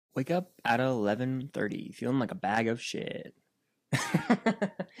Wake up at 11:30, feeling like a bag of shit.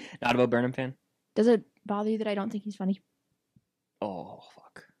 Not a Bo Burnham fan? Does it bother you that I don't think he's funny? Oh,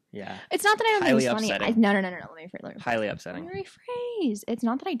 fuck. Yeah. It's not that I don't think Highly he's funny. upsetting. No. Let me rephrase. Highly Let upsetting. me rephrase. It's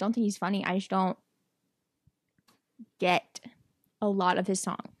not that I don't think he's funny. I just don't get a lot of his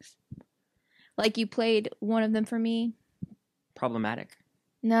songs. Like, you played one of them for me. Problematic.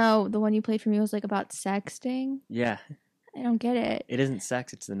 No, the one you played for me was like about sexting. Yeah. I don't get it. It isn't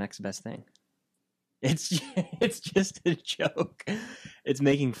sex, it's the next best thing. It's just a joke. It's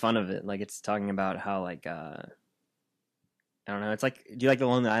making fun of it. Like, it's talking about how, like, I don't know. It's like, do you like The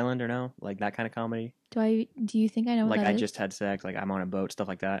Lonely Island or no? Like, that kind of comedy? Do you think I know what Like, that I is? just had sex, like, I'm on a boat, stuff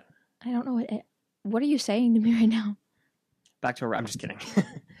like that. I don't know what are you saying to me right now? Back to I'm just kidding.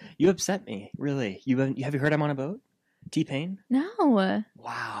 You upset me, really. Have you heard I'm on a boat? T-Pain? No.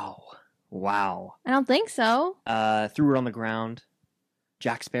 Wow. I don't think so. Threw It on the Ground.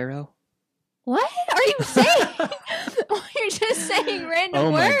 Jack Sparrow. What are you saying? You're just saying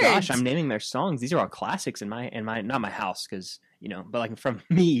random words. Oh my gosh, I'm naming their songs. These are all classics in my not my house, because, you know, but like from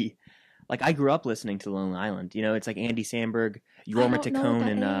me. Like, I grew up listening to Lonely Island. You know, it's like Andy Samberg, Yorma Taccone,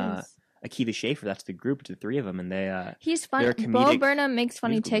 and Akiva Schaffer. That's the group. It's the three of them, and they he's funny. Bo Burnham makes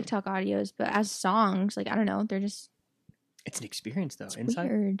funny TikTok audios, but as songs, like, I don't know, they're just. It's an experience, though. It's inside.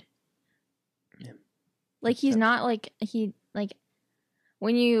 Weird. Yeah. Like, he's not like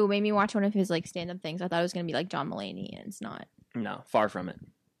when you made me watch one of his like stand-up things, I thought it was gonna be like John Mulaney, and it's not. No, far from it.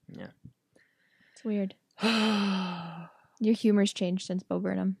 Yeah. It's weird. Your humor's changed since Bo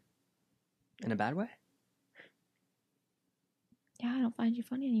Burnham. In a bad way? Yeah, I don't find you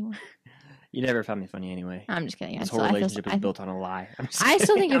funny anymore. You never found me funny anyway. I'm just kidding. This whole relationship is built on a lie. I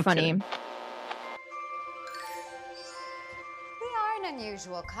still think you're funny. Kidding. We are an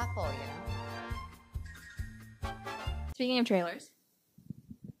unusual couple, you know. Speaking of trailers.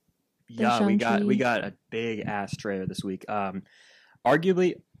 Yeah, we got a big ass trailer this week.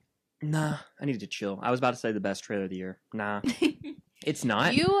 Arguably, nah, I needed to chill. I was about to say the best trailer of the year. Nah, it's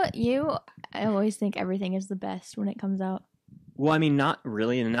not. I always think everything is the best when it comes out. Well, I mean, not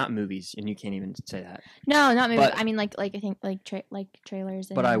really, and not movies, and you can't even say that. No, not movies. I mean, like I think like trailers.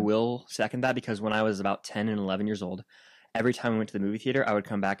 And... But I will second that, because when I was about 10 and 11 years old, every time we went to the movie theater, I would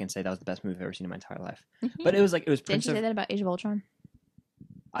come back and say that was the best movie I've ever seen in my entire life. Mm-hmm. But it was Didn't you say that about Age of Ultron?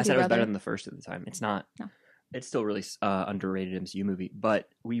 I said it was better than the first at the time. It's not. No. It's still really underrated MCU movie. But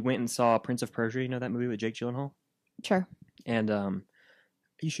we went and saw Prince of Persia. You know that movie with Jake Gyllenhaal? Sure. And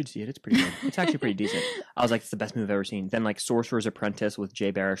you should see it. It's pretty good. It's actually pretty decent. I was like, it's the best movie I've ever seen. Then like Sorcerer's Apprentice with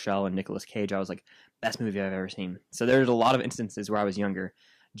Jay Baruchel and Nicolas Cage. I was like, best movie I've ever seen. So there's a lot of instances where I was younger.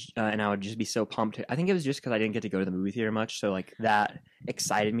 And I would just be so pumped. I think it was just because I didn't get to go to the movie theater much. So like that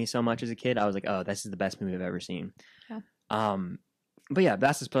excited me so much as a kid. I was like, oh, this is the best movie I've ever seen. Yeah. But yeah,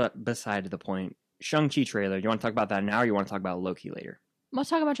 that's just beside the point. Shang-Chi trailer. You want to talk about that now, or you want to talk about Loki later? Let's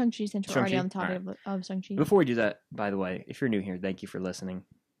talk about Shang-Chi since we're already on the topic of Shang-Chi. Before we do that, by the way, if you're new here, thank you for listening.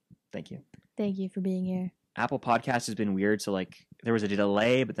 Thank you. Thank you for being here. Apple Podcast has been weird, so like there was a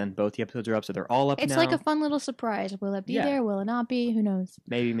delay, but then both the episodes are up, so they're all up now. It's like a fun little surprise. Will it be there? Will it not be? Who knows?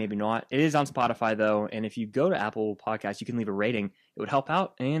 Maybe, maybe not. It is on Spotify, though, and if you go to Apple Podcasts, you can leave a rating. It would help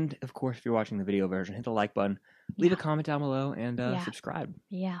out, and of course, if you're watching the video version, hit the like button, leave a comment down below, and subscribe.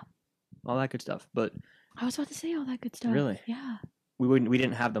 Yeah. All that good stuff. But I was about to say all that good stuff. Really? Yeah. We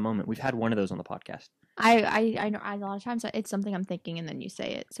didn't have the moment. We've had one of those on the podcast. I know a lot of times it's something I'm thinking and then you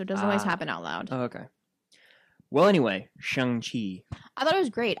say it, so it doesn't always happen out loud. Oh, okay. Well, anyway, Shang-Chi. I thought it was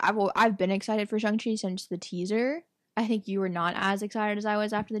great. I've been excited for Shang-Chi since the teaser. I think you were not as excited as I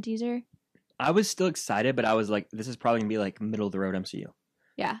was after the teaser. I was still excited, but I was like, this is probably going to be like middle of the road MCU.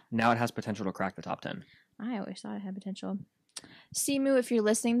 Yeah. Now it has potential to crack the top 10. I always thought it had potential. Simu, if you're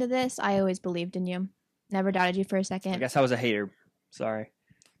listening to this, I always believed in you. Never doubted you for a second. I guess I was a hater. Sorry.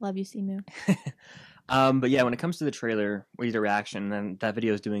 Love you, Simu. But yeah, when it comes to the trailer, we get a reaction, then that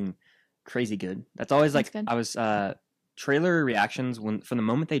video is doing crazy good. That's always like, I was, trailer reactions, from the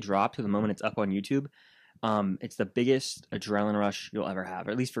moment they drop to the moment it's up on YouTube, it's the biggest adrenaline rush you'll ever have,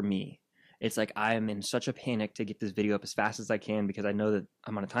 or at least for me. It's like I am in such a panic to get this video up as fast as I can because I know that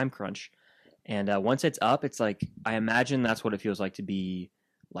I'm on a time crunch. And once it's up, it's like, I imagine that's what it feels like to be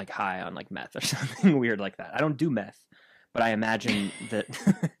like high on like meth or something weird like that. I don't do meth, but I imagine that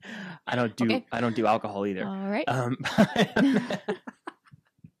I don't do alcohol either. All right.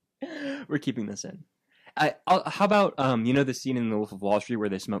 We're keeping this in. How about you know the scene in The Wolf of Wall Street where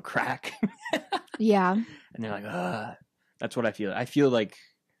they smoke crack? Yeah. And they're like, ugh. That's what I feel. I feel like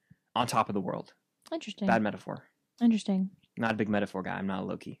on top of the world. Interesting. Bad metaphor. Interesting. Not a big metaphor guy. I'm not a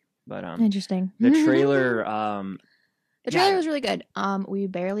Loki. But interesting. The trailer The trailer was really good. We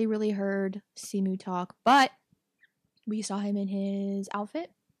barely really heard Simu talk, but we saw him in his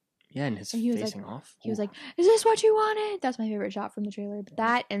outfit. Yeah, and he was facing off. He was like, "Is this what you wanted?" That's my favorite shot from the trailer. But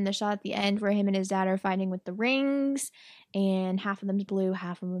that and the shot at the end where him and his dad are fighting with the rings, and half of them's blue,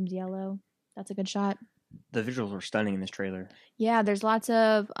 half of them's yellow. That's a good shot. The visuals were stunning in this trailer. Yeah, there's lots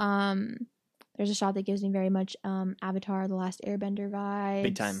of there's a shot that gives me very much Avatar: The Last Airbender vibes.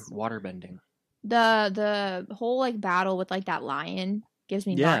 Big time water bending. The whole like battle with like that lion gives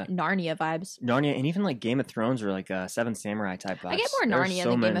me Narnia vibes. Narnia, and even like Game of Thrones or like Seven Samurai type vibes. I get more Narnia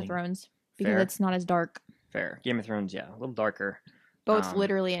than Game of Thrones because it's not as dark. Fair. Game of Thrones, yeah, a little darker. Both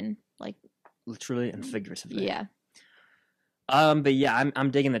literally and like literally and figuratively. Yeah. But yeah,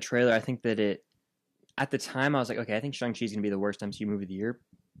 I'm digging the trailer. I think that at the time I was like, okay, I think Shang-Chi's gonna be the worst MCU movie of the year.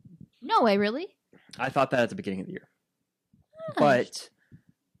 No way, really? I thought that at the beginning of the year. But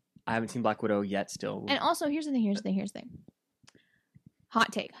I haven't seen Black Widow yet still. And also, here's the thing.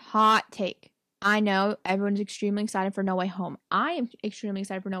 Hot take. I know everyone's extremely excited for No Way Home. I am extremely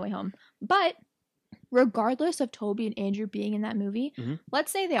excited for No Way Home. But regardless of Toby and Andrew being in that movie,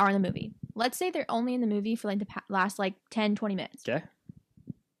 let's say they are in the movie. Let's say they're only in the movie for like the last like 10, 20 minutes. Okay.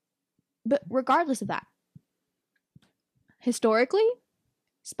 But regardless of that, historically,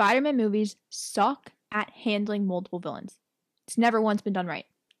 Spider-Man movies suck at handling multiple villains. It's never once been done right.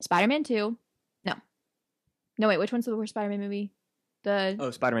 Spider-Man 2. No, wait, which one's the worst Spider-Man movie?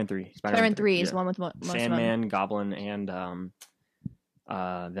 Spider-Man 3. Spider-Man 3 is the one with most Sandman, Goblin, and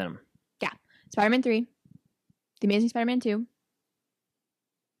Venom. Yeah. Spider-Man 3. The Amazing Spider-Man 2.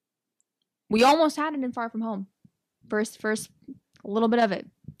 We almost had it in Far From Home. First, a little bit of it.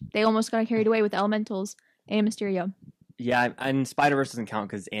 They almost got carried away with Elementals and Mysterio. Yeah, and Spider-Verse doesn't count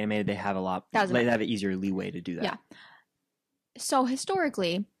because animated. They have they have an easier leeway to do that. Yeah. So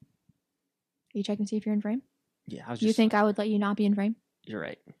historically, are you checking to see if you're in frame? Yeah, Do you think I would let you not be in frame? You're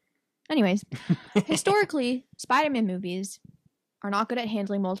right. Anyways, historically, Spider-Man movies are not good at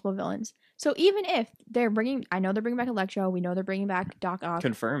handling multiple villains. So even if I know they're bringing back Electro, we know they're bringing back Doc Ock.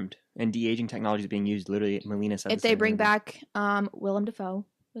 Confirmed. And de-aging technology is being used. Literally, Melina said. If they bring back Willem Dafoe.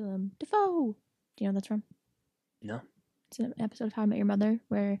 Do you know what that's from? No. It's an episode of How I Met Your Mother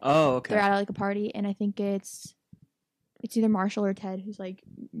where okay. they're at like a party, and I think it's either Marshall or Ted who's like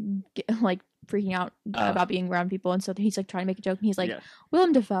freaking out about being around people, and so he's like trying to make a joke, and he's like,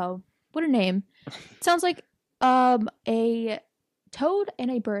 Willem Dafoe, what a name. It sounds like a toad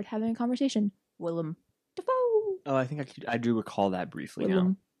and a bird having a conversation. Willem Dafoe. Oh, I think I do recall that briefly.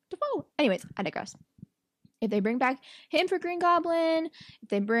 Willem Dafoe. Anyways, I digress. If they bring back him for Green Goblin, if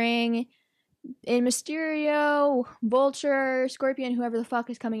they bring in Mysterio, Vulture, Scorpion, whoever the fuck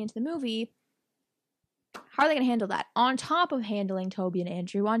is coming into the movie, how are they going to handle that? On top of handling Toby and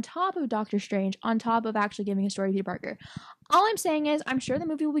Andrew, on top of Doctor Strange, on top of actually giving a story to Peter Parker. All I'm saying is, I'm sure the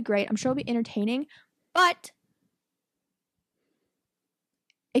movie will be great. I'm sure it'll be entertaining. But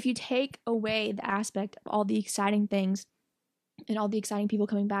if you take away the aspect of all the exciting things and all the exciting people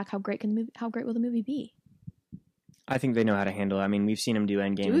coming back, how great will the movie be? I think they know how to handle it. I mean, we've seen them do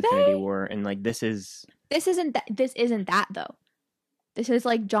Endgame, Infinity War, and like this isn't that though. This is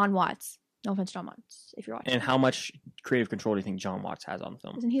like John Watts. No offense, John Watts, if you're watching. And how much creative control do you think John Watts has on the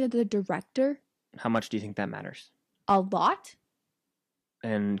film? Isn't he the director? How much do you think that matters? A lot.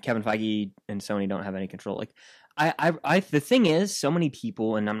 And Kevin Feige and Sony don't have any control. Like, the thing is, so many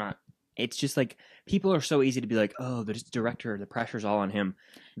people, and I'm not. It's just like people are so easy to be like, oh, the director, the pressure's all on him.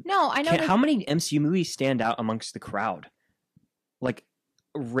 No, I know. How many MCU movies stand out amongst the crowd? Like,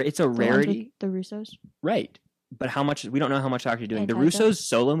 it's a rarity. The Russos, right? But how much? We don't know how much they're actually doing. The Russos'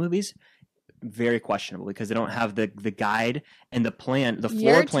 solo movies, very questionable because they don't have the guide and the plan, the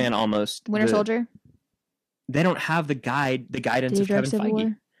floor plan almost. Winter Soldier. They don't have the guidance of Kevin Feige.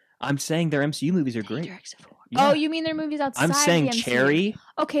 War? I'm saying their MCU movies are great. Yeah. Oh, you mean their movies outside? I'm saying the MCU. Cherry.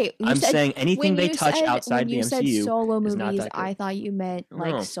 Okay, I'm saying anything they touch outside the MCU. When you said solo movies, I thought you meant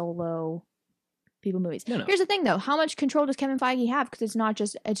like solo people movies. No. Here's the thing, though: how much control does Kevin Feige have? Because it's not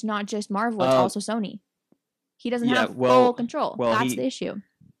just Marvel; it's also Sony. He doesn't have full control. That's the issue.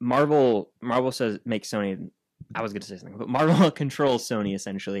 Marvel says make Sony. I was going to say something, but Marvel controls Sony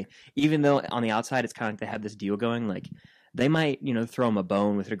essentially. Even though on the outside it's kind of like they have this deal going, like they might throw them a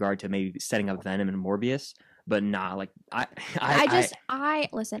bone with regard to maybe setting up Venom and Morbius. But nah, like I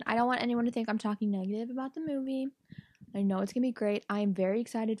listen. I don't want anyone to think I'm talking negative about the movie. I know it's gonna be great. I am very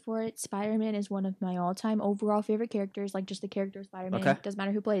excited for it. Spider-Man is one of my all-time overall favorite characters. Like just the character of Spider-Man. Okay. Doesn't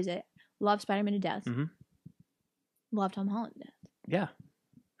matter who plays it. Love Spider-Man to death. Mm-hmm. Love Tom Holland to death. Yeah,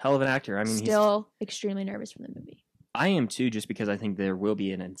 hell of an actor. I mean, still extremely nervous for the movie. I am too, just because I think there will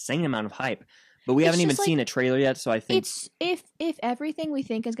be an insane amount of hype. But we haven't even seen a trailer yet, so I think it's if everything we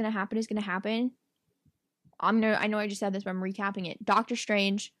think is going to happen, I know I just said this, but I'm recapping it. Doctor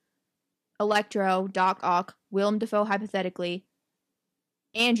Strange, Electro, Doc Ock, Willem Dafoe hypothetically,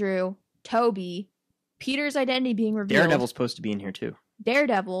 Andrew, Toby, Peter's identity being revealed. Daredevil's supposed to be in here too.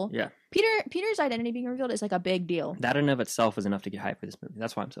 Daredevil. Yeah. Peter's identity being revealed is like a big deal. That in and of itself is enough to get hyped for this movie.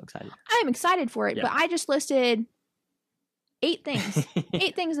 That's why I'm so excited. I'm excited for it, but I just listed 8 things.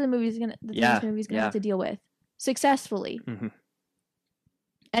 8 things this movie's gonna have to deal with successfully. Mm-hmm.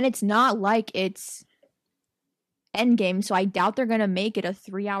 And it's not like it's Endgame, so I doubt they're gonna make it a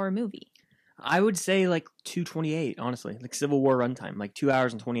 3-hour movie. I would say like 2:28, honestly, like Civil War runtime, like 2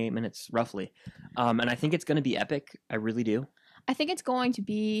 hours and 28 minutes roughly. And I think it's gonna be epic. I really do. I think it's going to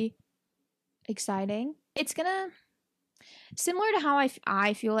be exciting. It's gonna similar to how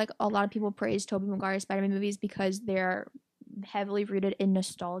I feel like a lot of people praise Tobey Maguire's Spider-Man movies because they're heavily rooted in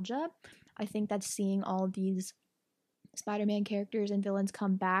nostalgia. I think that seeing all of these Spider-Man characters and villains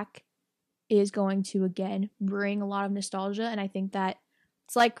come back is going to again bring a lot of nostalgia, and I think that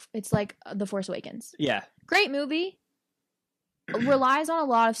it's like The Force Awakens. Yeah. Great movie. Relies on a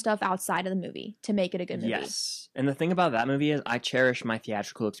lot of stuff outside of the movie to make it a good movie. Yes. And the thing about that movie is I cherish my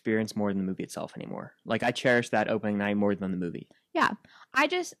theatrical experience more than the movie itself anymore. Like I cherish that opening night more than the movie. Yeah.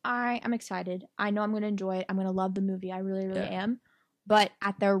 I'm excited. I know I'm going to enjoy it. I'm going to love the movie. I really, really am. But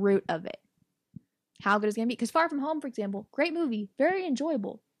at the root of it, how good is it going to be? Because Far From Home, for example, great movie. Very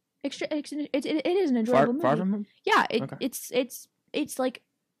enjoyable. It is an enjoyable movie. Far From Home? Yeah. It's like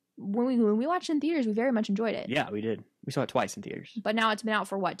when we watched it in theaters, we very much enjoyed it. Yeah, we did. We saw it twice in theaters. But now it's been out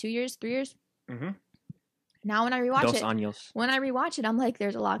for what, 2 years, 3 years? Mm-hmm. Now when I rewatch Dos años. when I rewatch it, I'm like,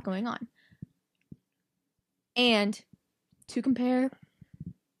 there's a lot going on. And to compare,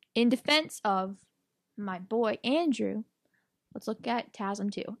 in defense of my boy Andrew, let's look at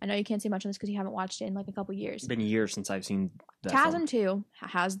TASM 2. I know you can't say much on this because you haven't watched it in like a couple years. It's been years since I've seen that TASM film. 2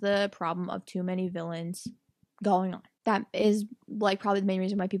 has the problem of too many villains going on. That is like probably the main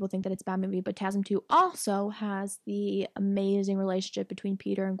reason why people think that it's a bad movie. But TASM 2 also has the amazing relationship between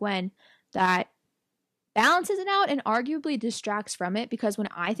Peter and Gwen that balances it out and arguably distracts from it. Because when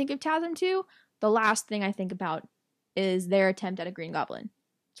I think of TASM 2, the last thing I think about is their attempt at a Green Goblin.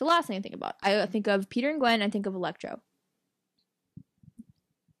 It's the last thing I think about. I think of Peter and Gwen, I think of Electro.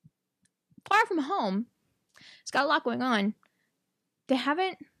 Far From Home, it's got a lot going on. They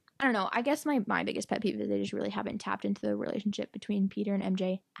haven't, I don't know, I guess my biggest pet peeve is they just really haven't tapped into the relationship between Peter and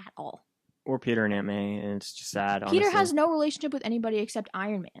MJ at all. Or Peter and Aunt May, and it's just sad, honestly. Peter has no relationship with anybody except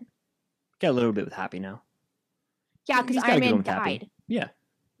Iron Man. Got a little bit with Happy now. Yeah, because Iron Man died. Yeah.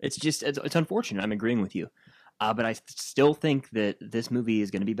 It's just, it's unfortunate. I'm agreeing with you. But I still think that this movie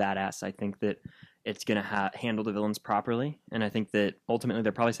is going to be badass. I think that it's going to handle the villains properly. And I think that ultimately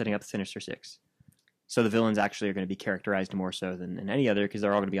they're probably setting up the Sinister Six. So the villains actually are going to be characterized more so than any other because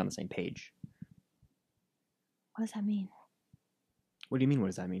they're all going to be on the same page. What does that mean? What do you mean? What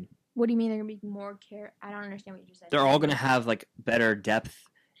does that mean? What do you mean they're going to be more I don't understand what you just said. They're all going to have like better depth.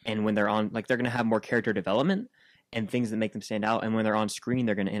 And when they're on, like they're going to have more character development and things that make them stand out. And when they're on screen,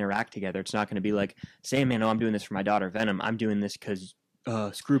 they're going to interact together. It's not going to be like, Sandman, I'm doing this for my daughter Venom. I'm doing this because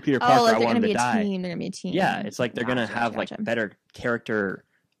screw Peter Parker. Like I want him to die. They're going to be a team. Yeah, it's like they're going to have like better character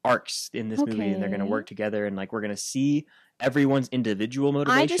arcs in this movie, and they're going to work together, and like we're going to see everyone's individual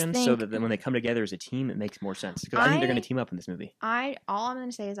motivation, so that then when they come together as a team, it makes more sense. Because I think they're going to team up in this movie. All I'm going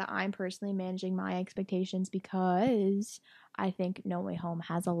to say is that I'm personally managing my expectations because I think No Way Home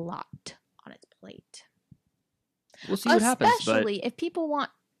has a lot on its plate. We'll see what happens. Especially if people want,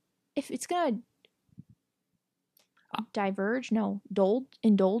 if it's going to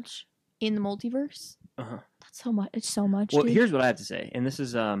indulge in the multiverse. That's so much. It's so much. Well, dude. Here's what I have to say, and this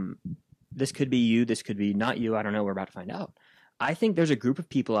is this could be you, this could be not you. I don't know. We're about to find out. I think there's a group of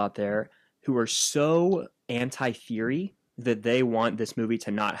people out there who are so anti-theory that they want this movie to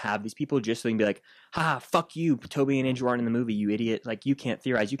not have these people just so they can be like, ha, fuck you, Toby and Andrew aren't in the movie, you idiot. Like, you can't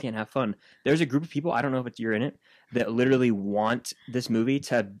theorize, you can't have fun. There's a group of people, I don't know if you're in it, that literally want this movie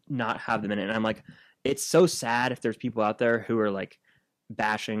to not have them in it. And I'm like, it's so sad if there's people out there who are like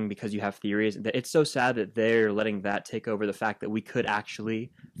bashing because you have theories. It's so sad that they're letting that take over the fact that we could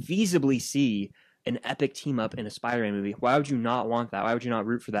actually feasibly see an epic team up in a Spider-Man movie. Why would you not want that? Why would you not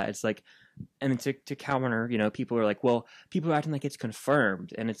root for that? It's like, and to counter, you know, people are like, well, people are acting like it's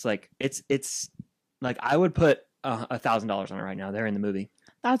confirmed, and it's like, it's like I would put $1,000 on it right now. They're in the movie.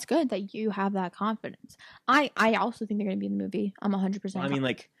 That's good that you have that confidence. I also think they're going to be in the movie. I'm 100%. Well, I mean,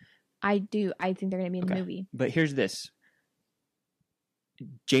 like, I do. I think they're going to be in the movie. But here's this: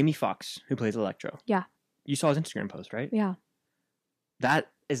 Jamie Foxx, who plays Electro. Yeah. You saw his Instagram post, right? Yeah.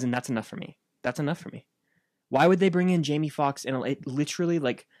 That's enough for me. That's enough for me. Why would they bring in Jamie Foxx and it literally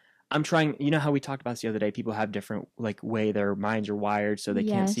like I'm trying, you know how we talked about this the other day, people have different like way their minds are wired so they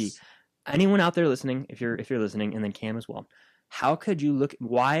can't see. Anyone out there listening, if you're listening, and then Cam as well, how could you look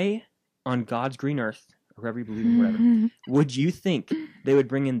why on God's green earth, or whoever you believe in, whatever, would you think they would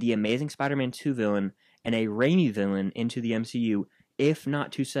bring in the Amazing Spider-Man 2 villain and a Raimi villain into the MCU if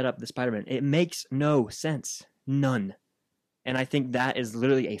not to set up the Spider-Man? It makes no sense. None. And I think that is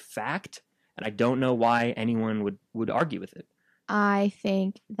literally a fact, and I don't know why anyone would argue with it. I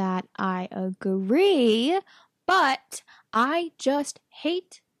think that I agree, but I just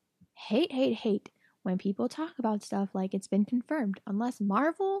hate when people talk about stuff like it's been confirmed. Unless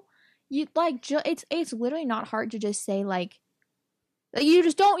Marvel, you like it's literally not hard to just say like you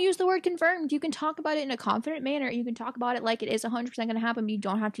just don't use the word confirmed. You can talk about it in a confident manner. You can talk about it like it is 100% going to happen, but you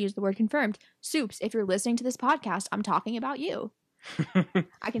don't have to use the word confirmed. Soups, if you're listening to this podcast, I'm talking about you.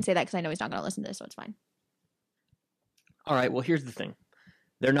 I can say that because I know he's not going to listen to this, so it's fine. All right, well, here's the thing.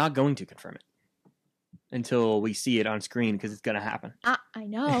 They're not going to confirm it until we see it on screen because it's going to happen. I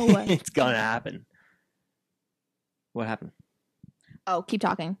know. It's going to happen. What happened? Oh, keep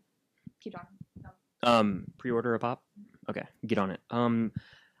talking. Pre-order a pop? Okay, get on it.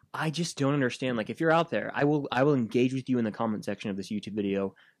 I just don't understand. Like, if you're out there, I will engage with you in the comment section of this YouTube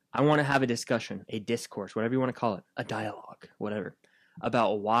video. I want to have a discussion, a discourse, whatever you want to call it, a dialogue, whatever,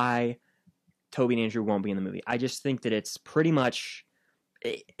 about why Toby and Andrew won't be in the movie. I just think that it's pretty much,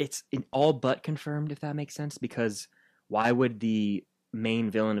 it's all but confirmed, if that makes sense, because why would the main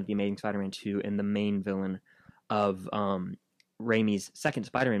villain of The Amazing Spider-Man 2 and the main villain of Raimi's second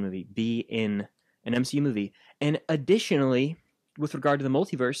Spider-Man movie be in an MCU movie? And additionally, with regard to the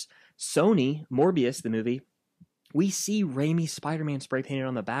multiverse, Sony, Morbius, the movie, we see Raimi's Spider-Man spray painted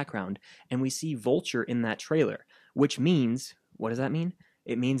on the background, and we see Vulture in that trailer, which means, what does that mean?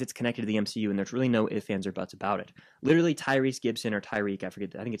 It means it's connected to the MCU, and there's really no ifs, ands, or buts about it. Literally, Tyrese Gibson, or Tyreek, I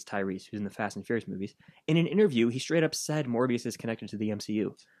think it's Tyrese, who's in the Fast and Furious movies, in an interview, he straight up said Morbius is connected to the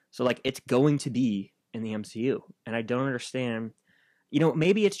MCU. So, like, it's going to be in the MCU, and I don't understand. You know,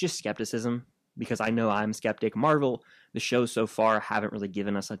 maybe it's just skepticism, because I know I'm skeptic. Marvel, the shows so far haven't really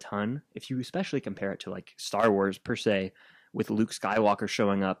given us a ton. If you especially compare it to like Star Wars per se, with Luke Skywalker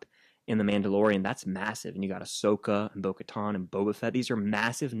showing up in The Mandalorian, that's massive. And you got Ahsoka and Bo-Katan and Boba Fett. These are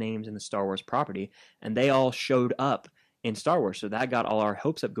massive names in the Star Wars property, and they all showed up in Star Wars. So that got all our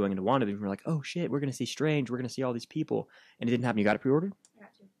hopes up going into WandaVision. We're like, oh shit, we're going to see Strange. We're going to see all these people. And it didn't happen. You got it pre-ordered? I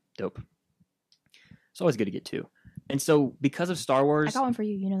got two. Dope. It's always good to get two. And so because of Star Wars... I got one for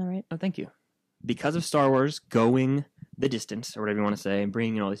you. You know that, right? Oh, thank you. Because of Star Wars going the distance, or whatever you want to say, and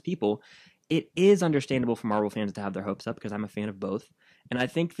bringing in all these people, it is understandable for Marvel fans to have their hopes up, because I'm a fan of both. And I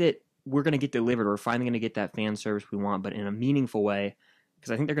think that we're going to get delivered. We're finally going to get that fan service we want, but in a meaningful way,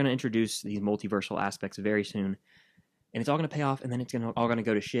 because I think they're going to introduce these multiversal aspects very soon. And it's all going to pay off, and then it's all going to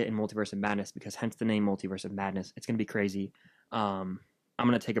go to shit in Multiverse of Madness, because hence the name Multiverse of Madness. It's going to be crazy. I'm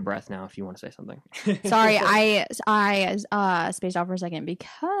going to take a breath now if you want to say something. Sorry, I spaced off for a second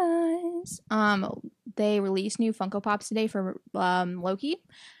because they released new Funko Pops today for Loki,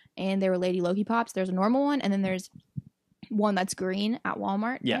 and they were Lady Loki Pops. There's a normal one, and then there's one that's green at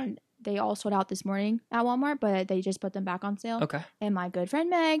Walmart. Yeah. And they all sold out this morning at Walmart, but they just put them back on sale. Okay. And my good friend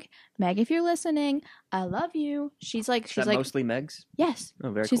Meg, if you're listening, I love you. She's like mostly Meg's? Yes.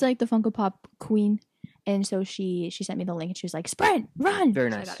 Oh, very She's cool. like the Funko Pop queen. And so she sent me the link, and she was like, sprint, run. Very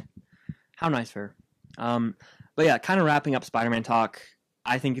nice. How nice for her. But yeah, kind of wrapping up Spider-Man talk.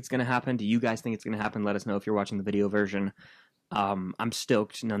 I think it's going to happen. Do you guys think it's going to happen? Let us know if you're watching the video version. I'm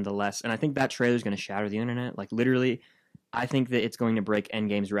stoked nonetheless. And I think that trailer is going to shatter the internet. Like, literally, I think that it's going to break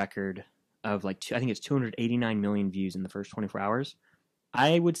Endgame's record of, like, I think it's 289 million views in the first 24 hours.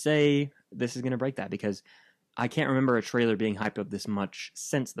 I would say this is going to break that, because I can't remember a trailer being hyped up this much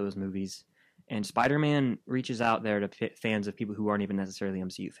since those movies. And Spider-Man reaches out there to fans of people who aren't even necessarily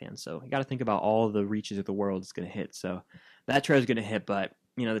MCU fans. So you got to think about all the reaches of the world it's going to hit. So that trailer is going to hit. But,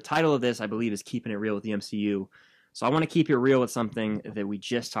 you know, the title of this, I believe, is Keeping It Real with the MCU. So I want to keep it real with something that we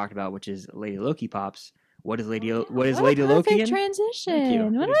just talked about, which is Lady Loki Pops. What is Lady Loki? Perfect transition. Thank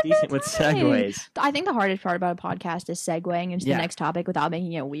you. What It's decent with segues. I think the hardest part about a podcast is segueing into the next topic without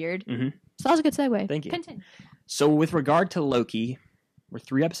making it weird. Mm-hmm. So that was a good segue. Thank you. Continue. So with regard to Loki, we're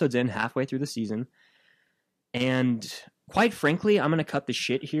 3 episodes in, halfway through the season. And quite frankly, I'm going to cut the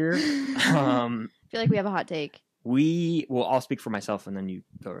shit here. I feel like we have a hot take. I'll speak for myself and then you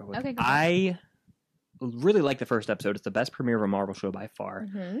go real quick. Okay, go I really like the first episode. It's the best premiere of a Marvel show by far.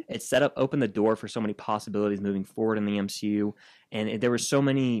 Mm-hmm. It opened the door for so many possibilities moving forward in the MCU. And there were so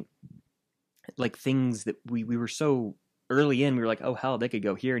many like things that we were so early in, we were like, oh, hell, they could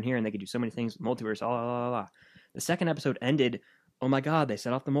go here and here, and they could do so many things, multiverse, blah, blah, blah, blah. The second episode ended, oh my God, they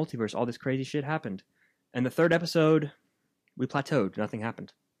set off the multiverse, all this crazy shit happened. And the third episode, we plateaued, nothing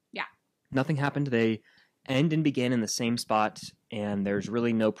happened. Yeah. Nothing happened. They end and begin in the same spot, and there's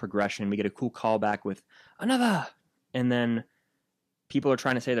really no progression. We get a cool callback with another, and then people are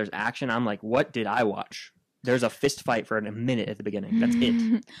trying to say there's action. I'm like, what did I watch? There's a fist fight for a minute at the beginning. That's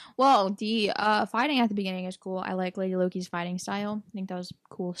it. Well, the fighting at the beginning is cool. I like Lady Loki's fighting style. I think that was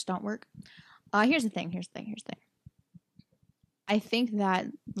cool stunt work. Here's the thing. I think that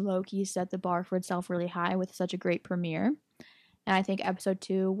Loki set the bar for itself really high with such a great premiere. And I think episode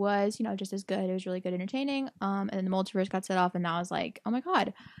 2 was, just as good. It was really good, entertaining. And then the multiverse got set off, and now I was like, oh my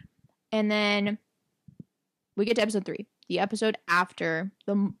God. And then we get to episode 3, the episode after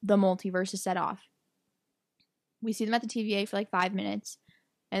the multiverse is set off. We see them at the TVA for like 5 minutes,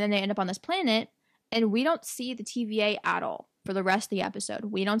 and then they end up on this planet, and we don't see the TVA at all for the rest of the episode.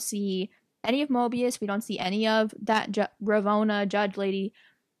 We don't see any of Mobius. We don't see any of that Ravonna judge lady.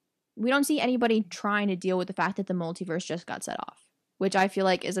 We don't see anybody trying to deal with the fact that the multiverse just got set off, which I feel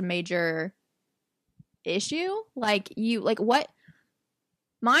like is a major issue. What?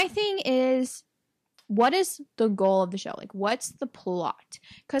 My thing is, what is the goal of the show? Like, what's the plot?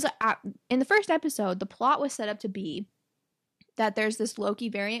 Because in the first episode, the plot was set up to be that there's this Loki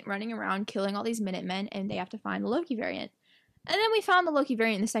variant running around killing all these Minutemen, and they have to find the Loki variant. And then we found the Loki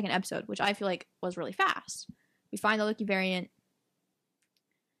variant in the second episode, which I feel like was really fast. We find the Loki variant,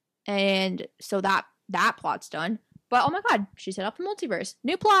 and so that plot's done. But oh my God, she set up the multiverse.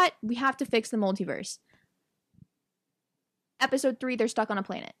 New plot, we have to fix the multiverse. Episode 3, they're stuck on a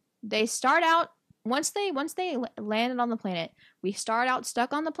planet. They start out, once they landed on the planet, we start out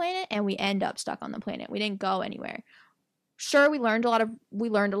stuck on the planet, and we end up stuck on the planet. We didn't go anywhere. Sure, we learned a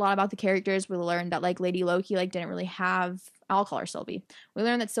lot about the characters. We learned that, like, Lady Loki, like, didn't really have, I'll call her Sylvie. We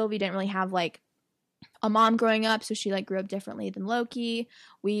learned that Sylvie didn't really have, like, a mom growing up, so she, like, grew up differently than Loki.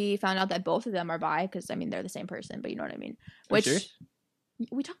 We found out that both of them are bi, because, I mean, they're the same person, but you know what I mean. Which, sure?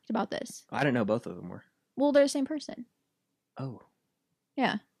 We talked about this. I didn't know both of them were. Well, they're the same person. Oh.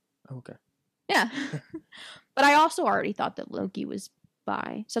 Yeah. Oh, okay. Yeah. But I also already thought that Loki was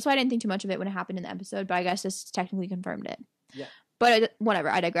bi. So that's why I didn't think too much of it when it happened in the episode, but I guess this technically confirmed it. Yeah. But whatever,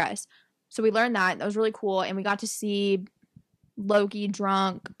 I digress. So we learned that. That was really cool, and we got to see Loki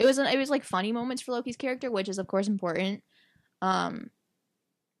drunk. It was like funny moments for Loki's character, which is of course important. But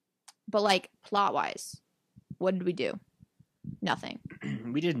like plot-wise, what did we do? Nothing.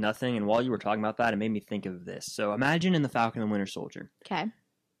 We did nothing, and while you were talking about that, it made me think of this. So imagine in The Falcon and the Winter Soldier. Okay.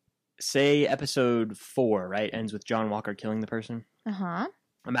 Say episode 4, right, ends with John Walker killing the person. Uh-huh.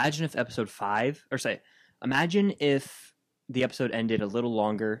 Imagine if episode 5, imagine if the episode ended a little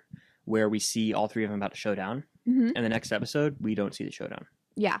longer where we see all three of them about to show down. Mm-hmm. And the next episode, we don't see the showdown.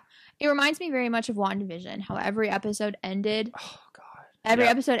 Yeah. It reminds me very much of WandaVision, how every episode ended. Oh, God. Every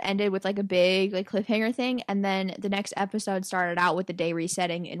episode ended with like a big like cliffhanger thing, and then the next episode started out with the day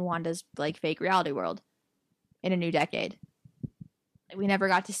resetting in Wanda's like fake reality world in a new decade. We never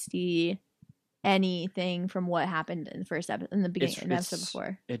got to see anything from what happened in the first episode, in the beginning of the episode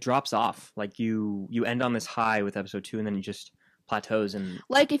before. It drops off. Like you end on this high with episode 2, and then you just plateaus. And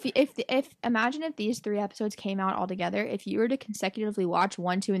like if imagine if these 3 episodes came out all together, if you were to consecutively watch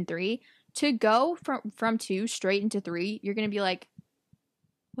 1, 2, and 3, to go from 2 straight into 3, you're gonna be like,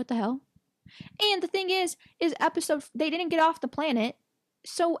 what the hell? And the thing is they didn't get off the planet,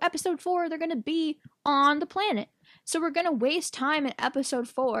 so episode 4 they're gonna be on the planet. So we're gonna waste time in episode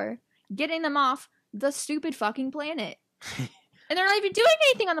 4 getting them off the stupid fucking planet. And they're not even doing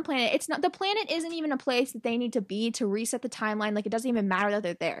anything on the planet. It's not, the planet isn't even a place that they need to be to reset the timeline. Like, it doesn't even matter that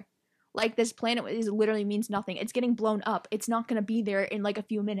they're there. Like, this planet literally means nothing. It's getting blown up. It's not gonna be there in like a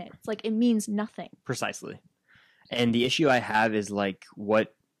few minutes. Like, it means nothing. Precisely. And the issue I have is like, what's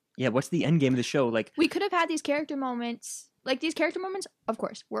the end game of the show? Like, we could have had these character moments. Like, these character moments, of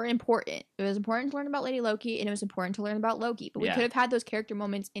course, were important. It was important to learn about Lady Loki, and it was important to learn about Loki. But we could have had those character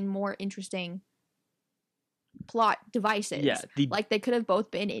moments in more interesting plot devices. Yeah. Like, they could have both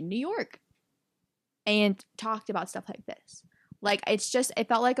been in New York and talked about stuff like this. Like, it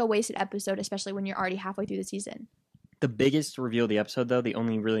felt like a wasted episode, especially when you're already halfway through the season. The biggest reveal of the episode, though, the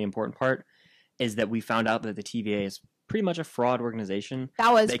only really important part, is that we found out that the TVA is pretty much a fraud organization.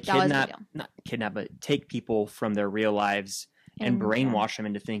 They kidnap, but take people from their real lives and brainwash them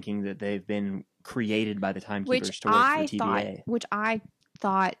into thinking that they've been created by the timekeepers to work for the TVA. Which I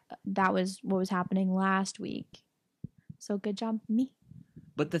thought that was what was happening last week. So good job, me.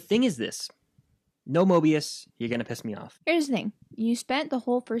 But the thing is this. No Mobius, you're going to piss me off. Here's the thing. you spent the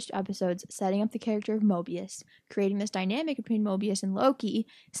whole first episodes setting up the character of Mobius, creating this dynamic between Mobius and Loki,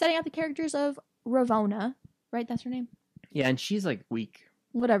 setting up the characters of Ravonna, right? That's her name? Yeah, and she's like weak.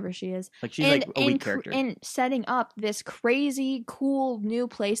 Whatever she is. Like she's like a weak character. And setting up this crazy, cool new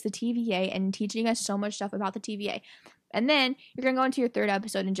place, the TVA, and teaching us so much stuff about the TVA. And then you're going to go into your third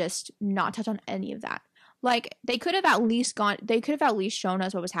episode and just not touch on any of that. Like, they could have at least shown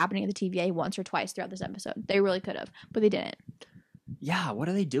us what was happening at the TVA once or twice throughout this episode. They really could have, but they didn't. Yeah, what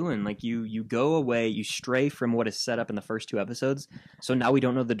are they doing? Like, you go away, you stray from what is set up in the first 2 episodes, so now we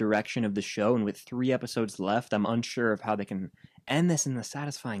don't know the direction of the show, and with 3 episodes left, I'm unsure of how they can end this in a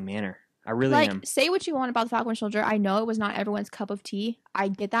satisfying manner. I really am. Say what you want about the Falcon Winter Soldier. I know it was not everyone's cup of tea. I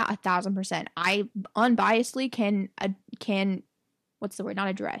get that 1,000%. I unbiasedly can what's the word? Not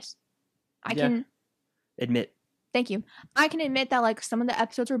address. I can admit. Thank you. I can admit that, like, some of the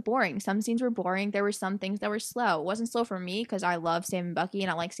episodes were boring. Some scenes were boring. There were some things that were slow. It wasn't slow for me because I love Sam and Bucky and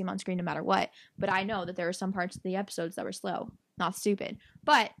I like seeing them on screen no matter what. But I know that there were some parts of the episodes that were slow. Not stupid.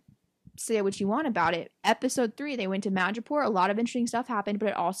 But say what you want about it. Episode 3, they went to Madripoor. A lot of interesting stuff happened, but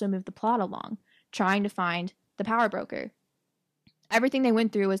it also moved the plot along, trying to find the power broker. Everything they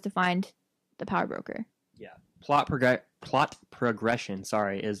went through was to find the power broker. Yeah. Plot progression,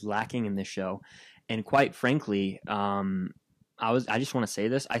 is lacking in this show. And quite frankly, I just want to say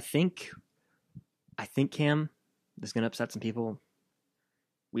this. I think Cam, this is gonna upset some people.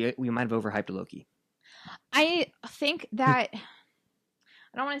 We might have overhyped Loki. I think that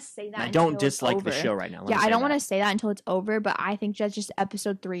I don't want to say that. I don't dislike the show right now. I don't want to say that until it's over. But I think just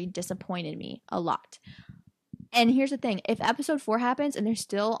episode 3 disappointed me a lot. And here's the thing. If episode 4 happens and they're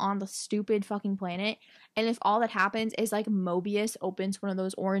still on the stupid fucking planet, and if all that happens is like Mobius opens one of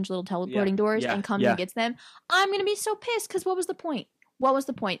those orange little teleporting doors and comes and gets them, I'm going to be so pissed because what was the point? What was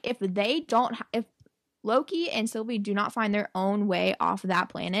the point? If Loki and Sylvie do not find their own way off of that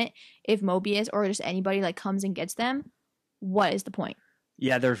planet, if Mobius or just anybody like comes and gets them, what is the point?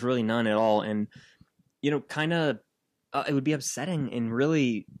 Yeah, there's really none at all. And, kind of, it would be upsetting. And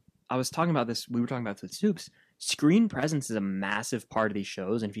really, we were talking about this with Soups. Screen presence is a massive part of these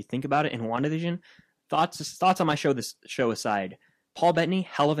shows, and if you think about it, in WandaVision, thoughts on my show, this show aside, Paul Bettany,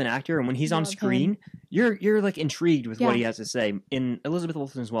 hell of an actor, and when he's on screen, you're like intrigued with what he has to say. In Elizabeth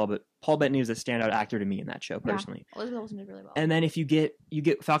Olsen as well, but Paul Bettany was a standout actor to me in that show personally. Yeah. Elizabeth Olsen did really well. And then if you get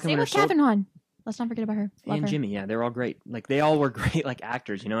Falcon Same Winter Soldier, Catherine Hahn. Let's not forget about her. And Jimmy, they're all great. Like they all were great, like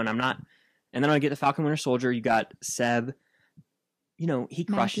actors, and I'm not. And then when I get the Falcon Winter Soldier, you got Seb. He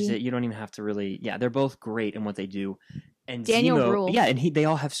crushes it. You don't even have to really. Yeah, they're both great in what they do. And Daniel Zemo, Bruhl. yeah, and they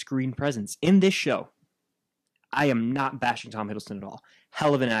all have screen presence in this show. I am not bashing Tom Hiddleston at all.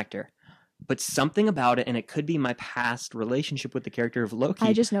 Hell of an actor. But something about it, and it could be my past relationship with the character of Loki.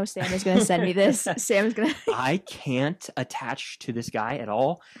 I just know Sam is going to send me this. Sam is going to. I can't attach to this guy at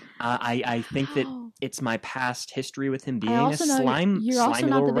all. I think that it's my past history with him being a slimy You're also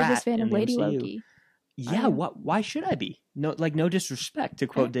not the biggest fan of Lady MCU. Loki. Yeah, why should I be? No disrespect to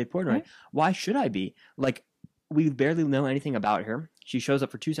quote Dave Portnoy. Right. Why should I be? Like, we barely know anything about her. She shows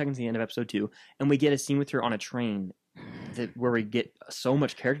up for 2 seconds at the end of episode 2, and we get a scene with her on a train where we get so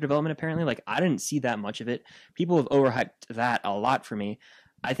much character development, apparently. Like, I didn't see that much of it. People have overhyped that a lot for me.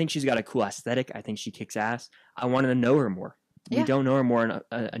 I think she's got a cool aesthetic. I think she kicks ass. I wanted to know her more. Yeah. We don't know her more,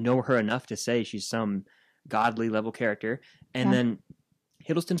 know her enough to say she's some godly level character. And then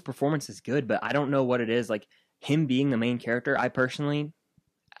Hiddleston's performance is good, but I don't know what it is. Like, him being the main character, I personally,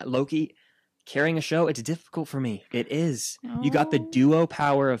 Loki, carrying a show, it's difficult for me. It is. Oh. You got the duo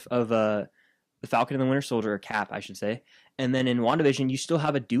power of the Falcon and the Winter Soldier, or Cap, I should say. And then in WandaVision, you still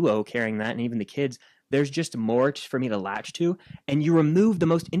have a duo carrying that, and even the kids. There's just more for me to latch to. And you remove the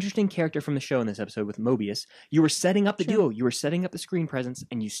most interesting character from the show in this episode with Mobius. You were setting up the duo. You were setting up the screen presence,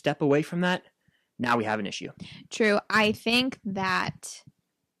 and you step away from that. Now we have an issue. True. I think that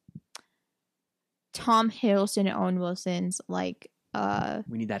Tom Hiddleston and Owen Wilson's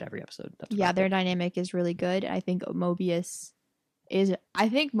we need that every episode. That's their dynamic is really good. I think Mobius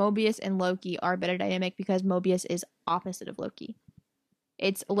and Loki are a better dynamic because Mobius is opposite of Loki.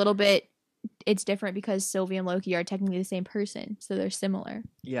 It's it's different because Sylvie and Loki are technically the same person, so they're similar.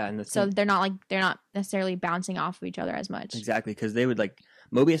 Yeah, and they're not necessarily bouncing off of each other as much. Exactly, because they would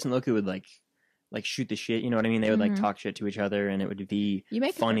Mobius and Loki would like shoot the shit. You know what I mean? They would talk shit to each other, and it would be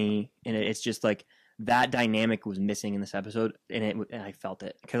funny. And it's just like that dynamic was missing in this episode, and I felt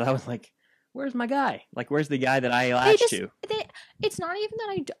it because I was like, "Where's my guy? Like, where's the guy that I latched to?" It's not even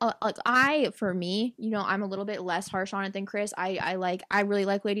that for me, I'm a little bit less harsh on it than Chris. I really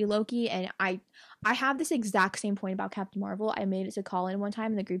like Lady Loki, and I have this exact same point about Captain Marvel. I made it to Colin one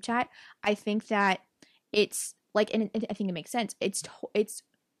time in the group chat. I think that it's like, and I think it makes sense. It's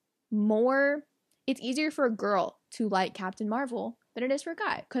easier for a girl to like Captain Marvel than it is for a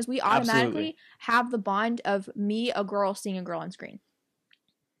guy, because we automatically have the bond of me, a girl, seeing a girl on screen.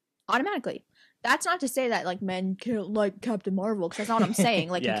 Automatically. That's not to say that like men can't like Captain Marvel, because that's not what I'm saying.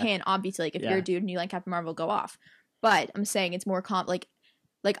 Like you can, obviously, like if you're a dude and you like Captain Marvel, go off. But I'm saying it's more like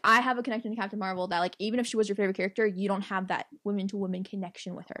I have a connection to Captain Marvel that like even if she was your favorite character, you don't have that women to women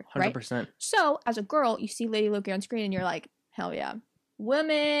connection with her, right? 100%. So as a girl, you see Lady Loki on screen and you're like, hell yeah,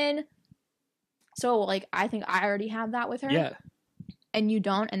 women. So like I think I already have that with her. Yeah. And you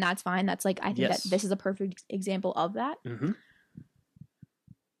don't, and that's fine. That's like I think that this is a perfect example of that. Mm-hmm.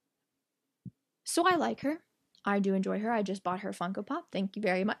 So I like her. I do enjoy her. I just bought her Funko Pop. Thank you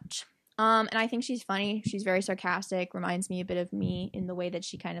very much. And I think she's funny. She's very sarcastic. Reminds me a bit of me in the way that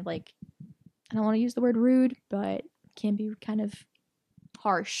she kind of like, I don't want to use the word rude, but can be kind of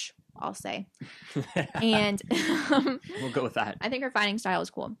harsh, I'll say. And we'll go with that. I think her fighting style is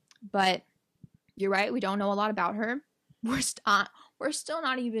cool. But you're right. We don't know a lot about her. We're still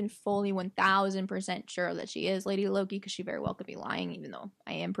not even fully 1000% sure that she is Lady Loki, because she very well could be lying, even though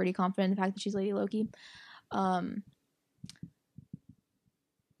I am pretty confident in the fact that she's Lady Loki.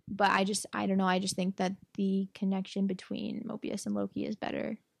 But I don't know. I just think that the connection between Mobius and Loki is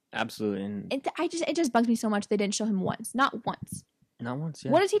better. Absolutely. And it just bugs me so much they didn't show him once. Not once. Not once,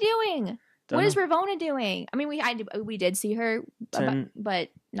 yeah. What is he doing? What is Ravonna doing? I mean, we did see her, but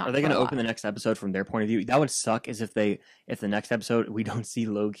not. Are they going to open the next episode from their point of view? That would suck. Is if the next episode we don't see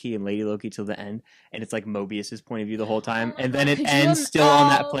Loki and Lady Loki till the end, and it's like Mobius's point of view the whole time, and then it ends still on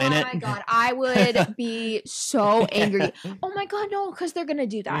that planet. Oh my god, I would be so angry. Oh my god, no, because they're gonna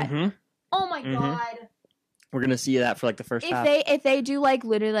do that. Mm-hmm. Oh my god, we're gonna see that for like the first half. If they do like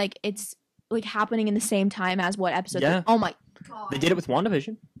literally like it's like happening in the same time as what episode? Yeah. Oh my god. They did it with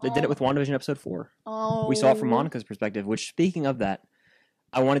WandaVision. They did it with WandaVision episode 4. Oh. We saw it from Monica's perspective, which, speaking of that,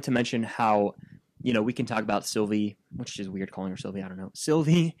 I wanted to mention how, we can talk about Sylvie, which is weird calling her Sylvie, I don't know.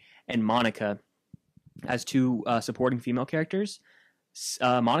 Sylvie and Monica as two supporting female characters.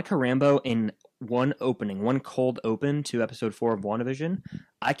 Monica Rambeau in one cold open to episode 4 of WandaVision,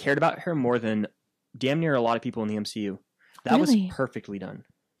 I cared about her more than damn near a lot of people in the MCU. That was perfectly done.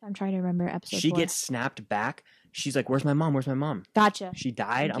 I'm trying to remember episode 4. She gets snapped back. She's like, where's my mom? Where's my mom? Gotcha. She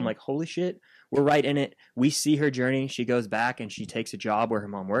died. I'm like, holy shit. We're right in it. We see her journey. She goes back and she takes a job where her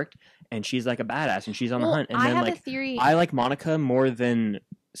mom worked. And she's like a badass. And she's on the hunt. And then like, I like Monica more than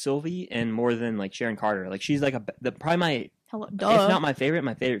Sylvie and more than like Sharon Carter. Like she's like probably my, if not my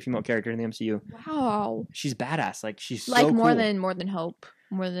favorite female character in the MCU. Wow. She's badass. Like she's like so more cool. than Hope.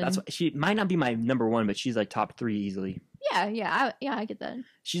 More than that's what, she might not be my number 1, but she's like top 3 easily. Yeah, I get that.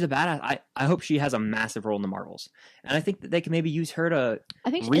 She's a badass. I hope she has a massive role in the Marvels, and I think that they can maybe use her to.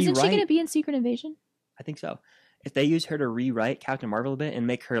 I think isn't she going to be in Secret Invasion? I think so. If they use her to rewrite Captain Marvel a bit and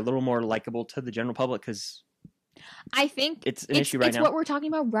make her a little more likable to the general public, because I think it's an issue right now. It's what we're talking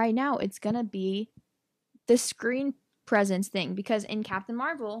about right now. It's gonna be the screen presence thing, because in Captain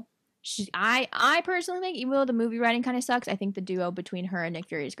Marvel, I personally think, even though the movie writing kind of sucks, I think the duo between her and Nick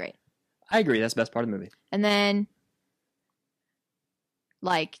Fury is great. I agree. That's the best part of the movie. And then,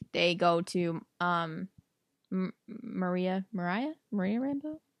 like, they go to Maria Rambeau? Maria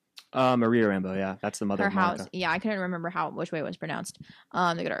Rambeau, yeah. That's the mother her of Monica. House. Yeah, I couldn't remember which way it was pronounced.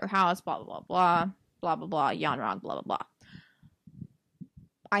 They go to her house, blah, blah, blah, blah, blah, blah, blah, Yanrog, blah, blah, blah.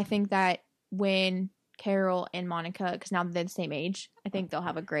 I think that when Carol and Monica, because now they're the same age, I think they'll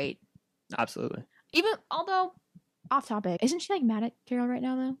have a great... Absolutely. Even, although, off topic, isn't she, like, mad at Carol right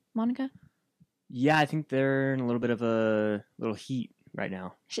now, though, Monica? Yeah, I think they're in a little bit of a little heat right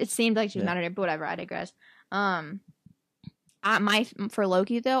now. It seemed like she was mad at her, but whatever, I digress. For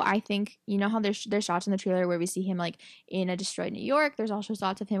Loki, though, I think, you know how there's shots in the trailer where we see him, like, in a destroyed New York? There's also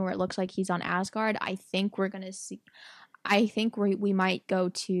shots of him where it looks like he's on Asgard. I think we're gonna see... I think we might go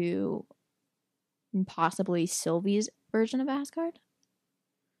to possibly Sylvie's version of Asgard.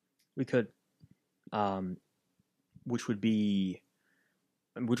 We could. Which would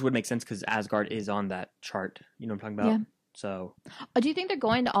make sense because Asgard is on that chart. You know what I'm talking about? Yeah. So. Do you think they're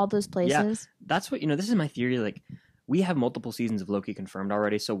going to all those places? Yeah, that's what, this is my theory. Like, we have multiple seasons of Loki confirmed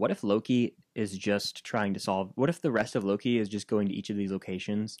already. So what if Loki is just trying to solve... What if the rest of Loki is just going to each of these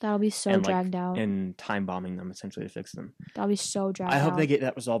locations? That'll be so dragged out. And time bombing them, essentially, to fix them. That'll be so dragged out. I hope they get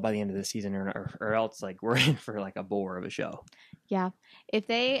that resolved by the end of the season, or else, like, we're in for, like, a bore of a show. Yeah. If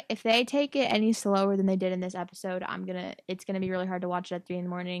they take it any slower than they did in this episode, it's gonna be really hard to watch it at 3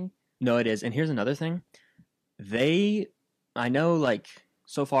 a.m. No, it is. And here's another thing. I know, like...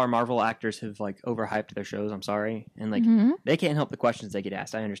 So far, Marvel actors have, like, overhyped their shows. I'm sorry. And, like, they can't help the questions they get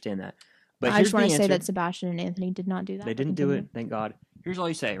asked. I understand that. But I just want to say that Sebastian and Anthony did not do that. They didn't do it, thank God. Here's all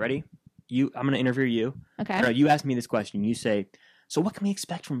you say. Ready? I'm going to interview you. Okay. No, you ask me this question. You say, so what can we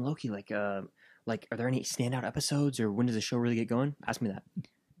expect from Loki? Like, are there any standout episodes, or when does the show really get going? Ask me that.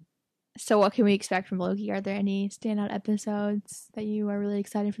 So what can we expect from Loki? Are there any standout episodes that you are really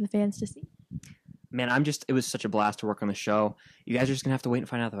excited for the fans to see? Man, it was such a blast to work on the show. You guys are just going to have to wait and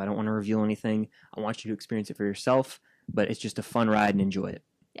find out, though. I don't want to reveal anything. I want you to experience it for yourself, but it's just a fun ride and enjoy it.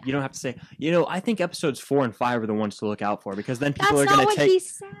 Yeah. You don't have to say, I think episodes 4 and 5 are the ones to look out for, because then people are going to take... He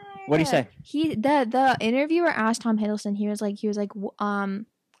said. What did he say? The interviewer asked Tom Hiddleston. He was like,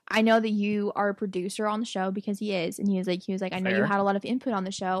 I know that you are a producer on the show, because he is, and he was like, I know you had a lot of input on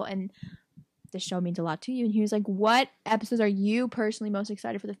the show, and the show means a lot to you. And he was like, what episodes are you personally most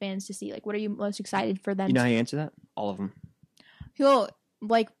excited for the fans to see? Like, what are you most excited for them? You know how you answer that? All of them. He'll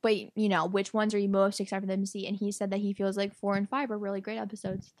wait, which ones are you most excited for them to see? And he said that he feels like 4 and 5 are really great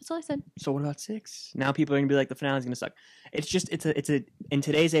episodes. That's all I said. So what about 6? Now people are gonna be like, the finale's gonna suck. It's just it's a in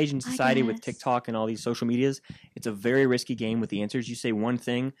today's age and society with TikTok and all these social medias, it's a very risky game with the answers. You say one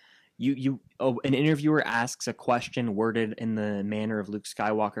thing, an interviewer asks a question worded in the manner of Luke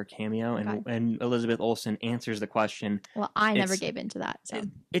Skywalker cameo, and Elizabeth Olsen answers the question. Well, I never gave into that. So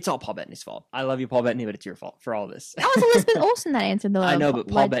it's all Paul Bettany's fault. I love you, Paul Bettany, but it's your fault for all this. That was Elizabeth Olsen that answered the. I know, but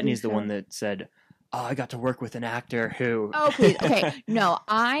Paul Bettany's the one that said, "Oh, I got to work with an actor who." Oh, please. Okay, no,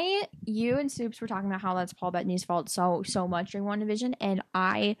 you and Soups were talking about how that's Paul Bettany's fault so much during WandaVision, and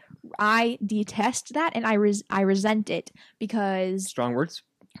I detest that, and I resent it, because strong words.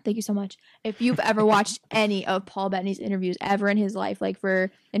 Thank you so much. If you've ever watched any of Paul Bettany's interviews ever in his life, like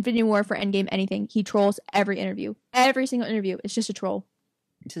for Infinity War, for Endgame, anything, he trolls every interview. Every single interview. It's just a troll.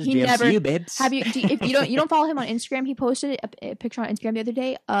 This is the MCU, babes. If you don't follow him on Instagram, he posted a picture on Instagram the other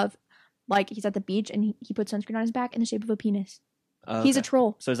day of, like, he's at the beach and he put sunscreen on his back in the shape of a penis. Okay. He's a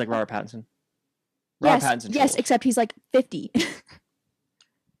troll. So he's like Robert Pattinson. Yes, except he's like 50.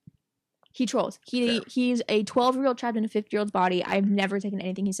 He trolls. He's a 12-year-old trapped in a 50-year-old's body. I've never taken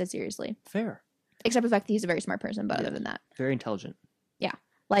anything he said seriously. Fair. Except for the fact that he's a very smart person, but other than that. Very intelligent. Yeah.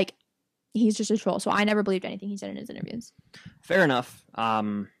 Like, he's just a troll, so I never believed anything he said in his interviews. Fair enough.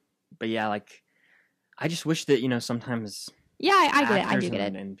 But yeah, like, I just wish that, sometimes... Yeah, I get it. I do get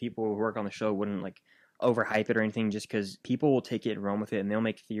it. And people who work on the show wouldn't, like, overhype it or anything, just because people will take it and run with it, and they'll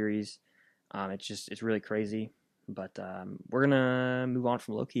make theories. It's really crazy. But we're going to move on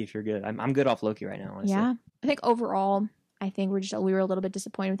from Loki if you're good. I'm good off Loki right now, honestly. Yeah. I think overall, we were a little bit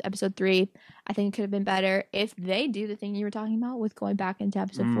disappointed with episode 3. I think it could have been better if they do the thing you were talking about with going back into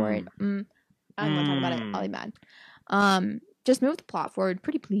episode 4. I don't want to talk about it. I'll be mad. Just move the plot forward.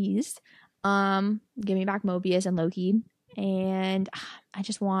 Pretty pleased. Give me back Mobius and Loki. And I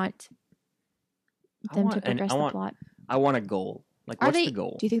just want them to progress the plot. I want a goal. Like, what's the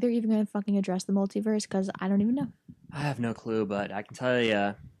goal? Do you think they're even going to fucking address the multiverse? Because I don't even know. I have no clue, but I can tell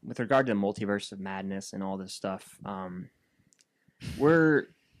you, with regard to the multiverse of madness and all this stuff, we're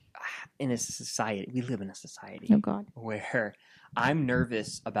in a society. We live in a society. Oh, God. Where I'm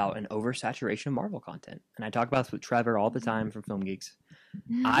nervous about an oversaturation of Marvel content. And I talk about this with Trevor all the time from Film Geeks.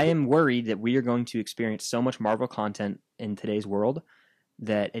 I am worried that we are going to experience so much Marvel content in today's world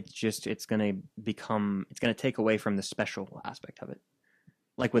that it's going to take away from the special aspect of it.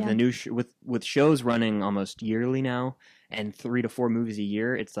 Like with the new with shows running almost yearly now and 3 to 4 movies a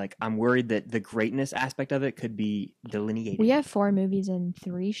year, it's like I'm worried that the greatness aspect of it could be delineated. We have 4 movies and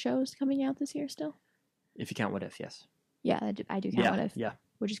 3 shows coming out this year still. If you count What If, yes. Yeah, I do count What If. Yeah.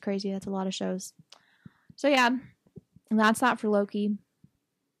 Which is crazy. That's a lot of shows. So yeah, that's that for Loki.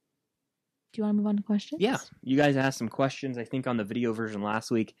 Do you want to move on to questions? Yeah. You guys asked some questions, I think, on the video version last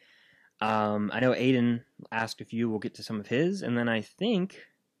week. I know Aiden asked a few. We'll get to some of his. And then I think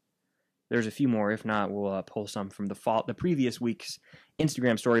there's a few more. If not, we'll pull some from the previous week's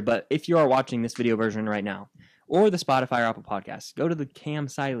Instagram story. But if you are watching this video version right now, or the Spotify or Apple Podcasts, go to the Cam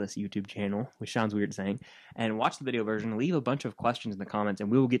Silas YouTube channel, which sounds weird saying, and watch the video version. Leave a bunch of questions in the comments, and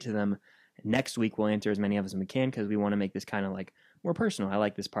we will get to them next week. We'll answer as many of them as we can because we want to make this kind of like more personal. I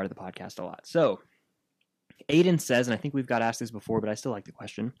like this part of the podcast a lot. So Aiden says, and I think we've got asked this before, but I still like the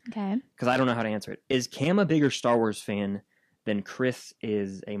question. Okay. Because I don't know how to answer it. Is Cam a bigger Star Wars fan than Chris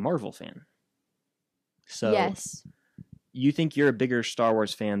is a Marvel fan? So yes. You think you're a bigger Star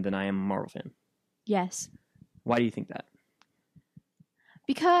Wars fan than I am a Marvel fan? Yes. Why do you think that?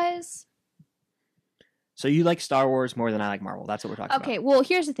 Because... So you like Star Wars more than I like Marvel. That's what we're talking about. Okay, well,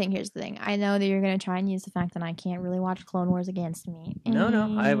 here's the thing. I know that you're going to try and use the fact that I can't really watch Clone Wars against me. No,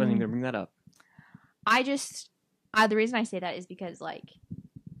 I wasn't even going to bring that up. The reason I say that is because, like,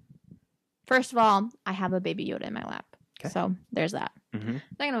 first of all, I have a Baby Yoda in my lap. Okay. So there's that. Mm-hmm.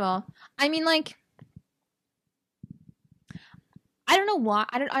 Second of all, I mean, like, I don't know why.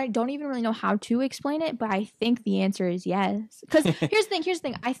 I don't even really know how to explain it, but I think the answer is yes. Because here's the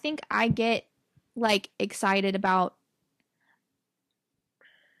thing. I think I get like excited about.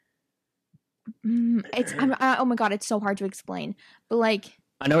 Oh my god, it's so hard to explain. But like,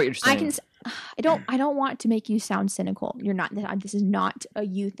 I know what you're saying. I don't want to make you sound cynical. You're not. This is not a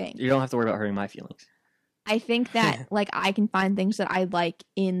you thing. You don't have to worry about hurting my feelings. I think that like I can find things that I like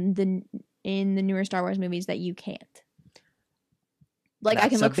in the newer Star Wars movies that you can't. Like I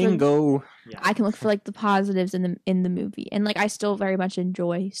can look for like the positives in the movie, and like I still very much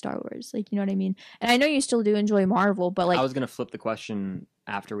enjoy Star Wars. Like, you know what I mean? And I know you still do enjoy Marvel, but like I was gonna flip the question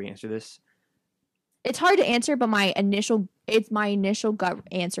after we answer this. It's hard to answer, but my initial gut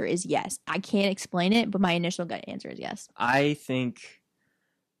answer is yes. I can't explain it, but my initial gut answer is yes. I think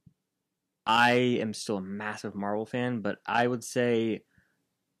I am still a massive Marvel fan, but I would say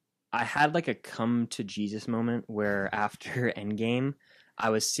I had like a come to Jesus moment where after Endgame, I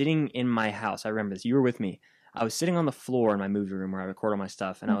was sitting in my house. I remember this. You were with me. I was sitting on the floor in my movie room where I record all my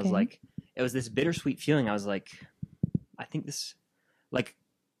stuff, and I was like, it was this bittersweet feeling. I was like, I think this, like,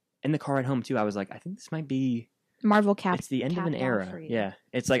 in the car ride home too, I was like, I think this might be Marvel cap. It's the end of an era. Yeah,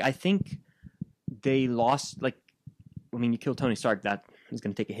 it's like I think they lost. Like, I mean, you killed Tony Stark, that is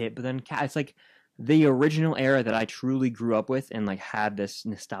going to take a hit, but then it's like the original era that I truly grew up with and like had this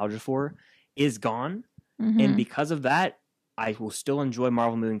nostalgia for is gone, and because of that, I will still enjoy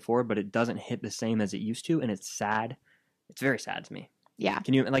Marvel moving forward, but it doesn't hit the same as it used to, and it's sad. It's very sad to me. Yeah.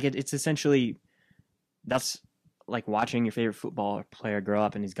 Can you like it's essentially that's like watching your favorite football player grow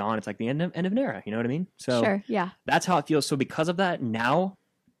up and he's gone. It's like the end of an era. You know what I mean? So sure, yeah. That's how it feels. So because of that, now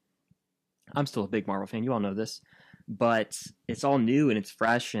I'm still a big Marvel fan. You all know this, but it's all new and it's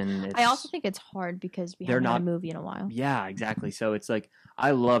fresh. And I also think it's hard because we haven't had a movie in a while. Yeah, exactly. So it's like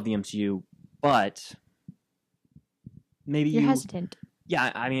I love the MCU, but maybe you're hesitant.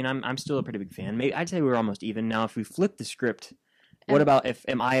 Yeah, I mean, I'm still a pretty big fan. Maybe I'd say we're almost even now. If we flip the script, what about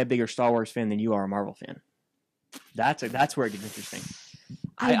am I a bigger Star Wars fan than you are a Marvel fan? That's where it gets interesting.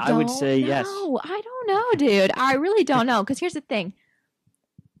 I would say yes. I don't know, dude. I really don't know. Because here's the thing.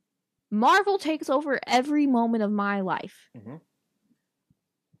 Marvel takes over every moment of my life. Mm-hmm.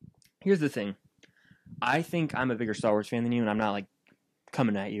 Here's the thing. I think I'm a bigger Star Wars fan than you, and I'm not like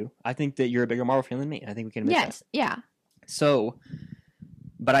coming at you. I think that you're a bigger Marvel fan than me. I think we can admit that. Yeah. So,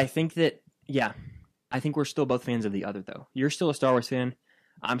 but I think that, I think we're still both fans of the other, though. You're still a Star Wars fan.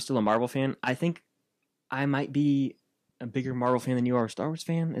 I'm still a Marvel fan. I think I might be a bigger Marvel fan than you are a Star Wars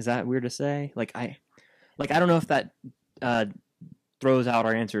fan. Is that weird to say? I don't know if that throws out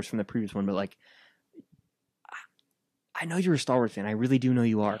our answers from the previous one, but like, I know you're a Star Wars fan. I really do know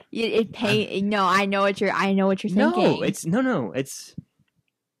you are. No, I know what you're thinking. No, it's.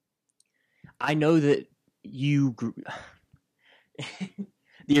 I know that you grew.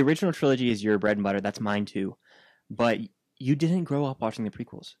 The original trilogy is your bread and butter. That's mine too, but you didn't grow up watching the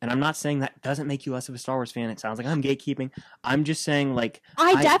prequels, and I'm not saying that doesn't make you less of a Star Wars fan. It sounds like I'm gatekeeping. I'm just saying, like,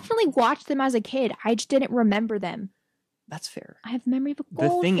 I definitely watched them as a kid. I just didn't remember them. That's fair. I have memory of a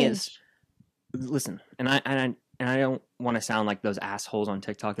goldfish. The thing is, listen, and I don't want to sound like those assholes on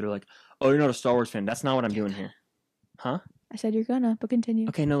TikTok that are like, "Oh, you're not a Star Wars fan." That's not what I'm doing here, huh? I said you're gonna, but continue.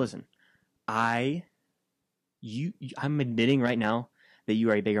 Okay, no, listen. I'm admitting right now that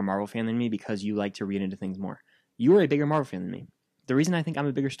you are a bigger Marvel fan than me because you like to read into things more. You are a bigger Marvel fan than me. The reason I think I'm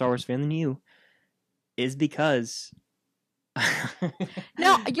a bigger Star Wars fan than you is because...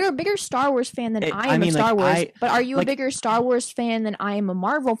 No, you're a bigger Star Wars fan than I am of Star Wars. But are you a bigger Star Wars fan than I am a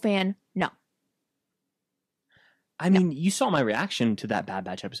Marvel fan? No. I mean, you saw my reaction to that Bad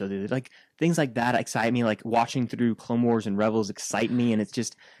Batch episode. Like, things like that excite me. Like, watching through Clone Wars and Rebels excite me. And it's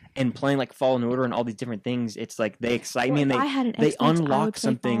just... And playing, like, Fallen Order and all these different things, it's like, they excite me and they unlock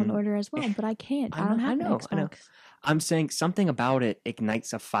something. Fallen Order as well, but I can't. I don't have an Xbox. I know. I'm saying something about it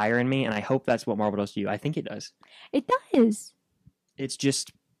ignites a fire in me, and I hope that's what Marvel does to you. I think it does. It does. It's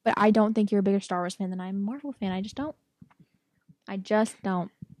just... But I don't think you're a bigger Star Wars fan than I'm a Marvel fan. I just don't. I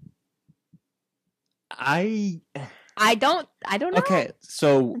don't know. Okay,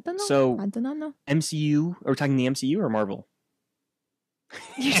 so I do not know. MCU, are we talking the MCU or Marvel?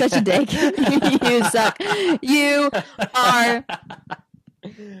 You're such a dick. You suck. You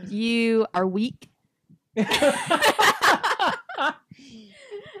are weak.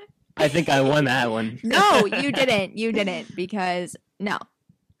 I think I won that one. No, you didn't. You didn't because no.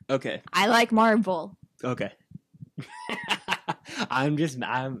 Okay. I like Marvel. Okay.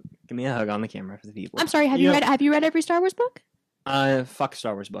 give me a hug on the camera for the people. I'm sorry, have you read every Star Wars book? Fuck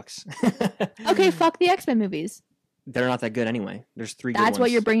Star Wars books. Okay, fuck the X-Men movies. they're not that good anyway. There's 3 good ones. That's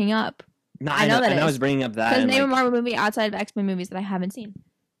what you're bringing up. No, I know that. I was bringing up that. Because name a Marvel movie outside of X-Men movies that I haven't seen.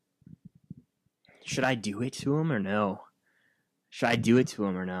 Should I do it to him or no?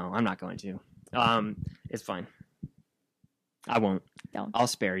 I'm not going to. It's fine. I won't. Don't. I'll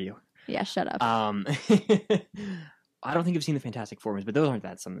spare you. Yeah, shut up. I don't think I've seen the Fantastic Four movies, but those aren't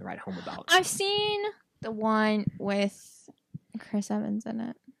that something to write home about. I've seen the one with Chris Evans in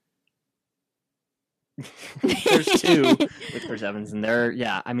it. There's 2 with Chris Evans, and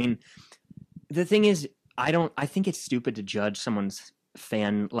I mean, the thing is, I think it's stupid to judge someone's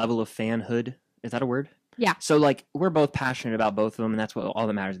level of fanhood. Is that a word? Yeah. So, like, we're both passionate about both of them, and that's what all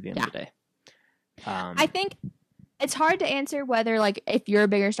that matters at the end of the day. I think it's hard to answer whether, like, if you're a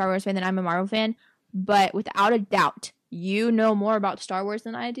bigger Star Wars fan than I'm a Marvel fan, but without a doubt, you know more about Star Wars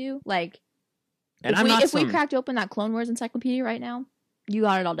than I do. Like, and if we cracked open that Clone Wars encyclopedia right now, you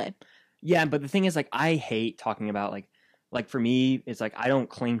got it all day. Yeah, but the thing is, like, I hate talking about, like for me, it's like I don't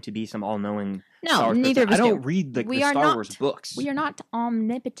claim to be some all-knowing Star Wars neither person. of us I don't read the Star Wars books. We are not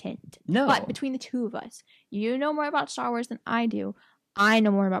omnipotent. No. But between the 2 of us, you know more about Star Wars than I do. I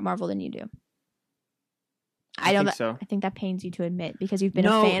know more about Marvel than you do. I think so. I think that pains you to admit because you've been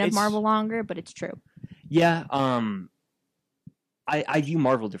a fan of Marvel longer, but it's true. Yeah. I view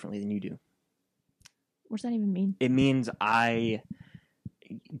Marvel differently than you do. What does that even mean? It means I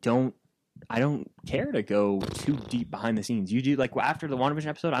don't care to go too deep behind the scenes. You do, like, after the WandaVision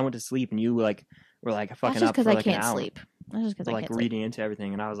episode, I went to sleep and you were like fucking up for like an hour. That's just because I can't sleep. That's just because I can't sleep. Reading into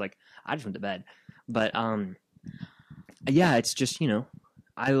everything, and I was like, I just went to bed. But yeah, it's just,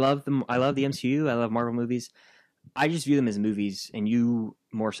 I love the MCU. I love Marvel movies. I just view them as movies, and you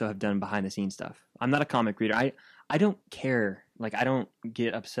more so have done behind the scenes stuff. I'm not a comic reader. I don't care. Like, I don't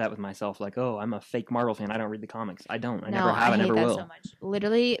get upset with myself like, oh, I'm a fake Marvel fan. I don't read the comics. I don't. I never have. I never will. So much.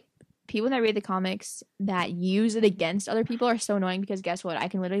 Literally, people that read the comics that use it against other people are so annoying because guess what? I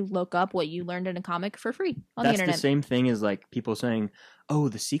can literally look up what you learned in a comic for free on the internet. That's the same thing as, like, people saying, oh,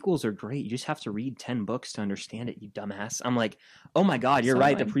 the sequels are great. You just have to read 10 books to understand it, you dumbass. I'm like, oh my God, you're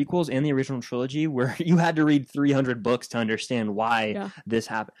right. Annoying. The prequels and the original trilogy where you had to read 300 books to understand why this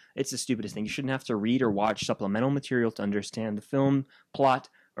happened. It's the stupidest thing. You shouldn't have to read or watch supplemental material to understand the film plot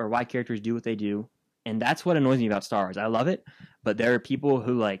or why characters do what they do. And that's what annoys me about Star Wars. I love it, but there are people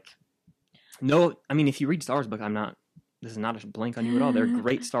who, like, no, I mean, if you read Star Wars book, this is not a blank on you at all. There are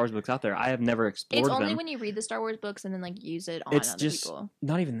great Star Wars books out there. I have never explored them. It's only when you read the Star Wars books and then, like, use it on other people.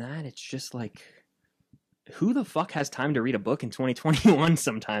 Not even that. It's just, like, who the fuck has time to read a book in 2021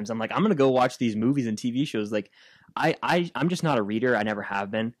 sometimes? I'm like, I'm going to go watch these movies and TV shows. Like, I'm just not a reader. I never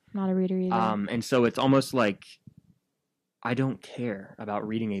have been. Not a reader either. And so it's almost like I don't care about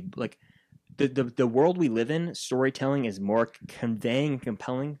reading like, the world we live in, storytelling is more conveying and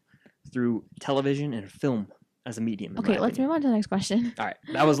compelling through television and film as a medium. Okay, let's move on to the next question. All right,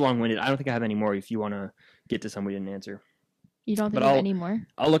 that was long-winded. I don't think I have any more if you want to get to some we didn't answer. You don't think I have any more?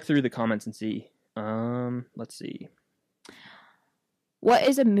 I'll look through the comments and see. Let's see. What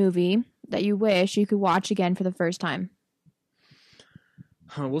is a movie that you wish you could watch again for the first time?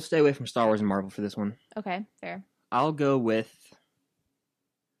 We'll stay away from Star Wars and Marvel for this one. Okay, fair. I'll go with...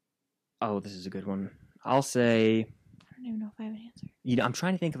 Oh, this is a good one. I'll say... I don't even know if I have an answer. I'm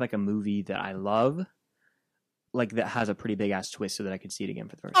trying to think of, like, a movie that I love, like, that has a pretty big-ass twist so that I could see it again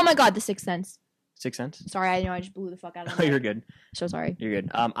for the first time. Oh my God, The Sixth Sense. Sixth Sense? Sorry, I know I just blew the fuck out of it. Oh, you're good. So sorry. You're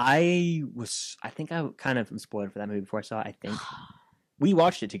good. I think I kind of was spoiled for that movie before I saw it, I think. We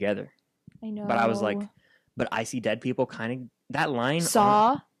watched it together. I know. But I was like, but I see dead people kind of, that line.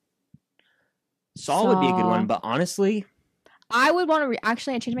 Saw would be a good one, but honestly. I would want to,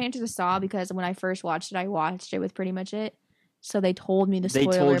 actually, I changed my answer to Saw because when I first watched it, I watched it with pretty much it. So they told me the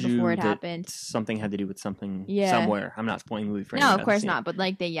spoiler before it happened. Something had to do with something somewhere. I'm not spoiling the movie for anyone. No, of course not. But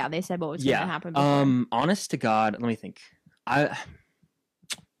like they said what was going to happen before. Honest to God, let me think. What's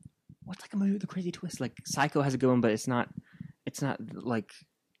like a movie with a crazy twist? Like Psycho has a good one, but it's not like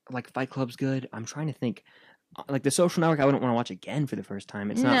Fight Club's good. I'm trying to think. Like The Social Network, I wouldn't want to watch again for the first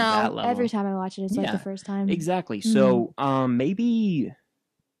time. It's not that level. Every time I watch it, it's like the first time. Exactly. So maybe I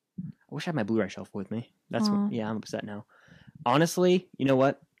wish I had my Blu-ray shelf with me. That's what, I'm upset now. Honestly, you know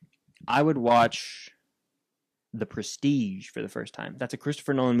what? I would watch The Prestige for the first time. That's a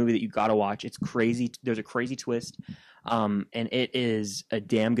Christopher Nolan movie that you gotta watch. It's crazy. There's a crazy twist, and it is a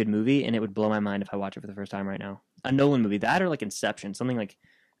damn good movie. And it would blow my mind if I watch it for the first time right now. A Nolan movie, that or like Inception, something like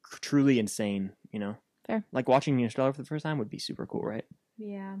truly insane. You know, fair. Like watching Interstellar for the first time would be super cool, right?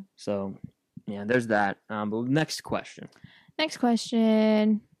 Yeah. So, yeah, there's that. But next question.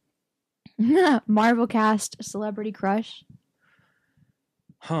 Marvel cast celebrity crush.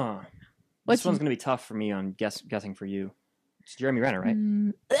 Huh. This one's gonna be tough for me on guessing for you. It's Jeremy Renner, right?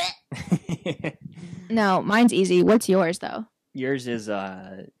 No, mine's easy. What's yours though? Yours is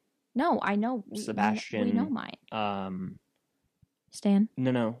No, I know. Sebastian. We know mine. Stan.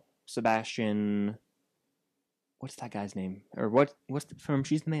 No. Sebastian. What's that guy's name? Or what's from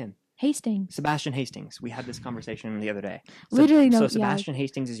She's the Man? Hastings. Sebastian Hastings. We had this conversation the other day. Literally, no. So Sebastian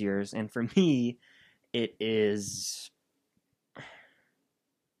Hastings is yours, and for me, it is.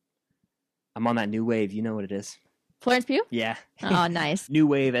 I'm on that new wave. You know what it is. Florence Pugh? Yeah. Oh, nice. New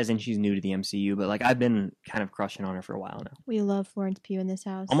wave, as in she's new to the MCU, but like I've been kind of crushing on her for a while now. We love Florence Pugh in this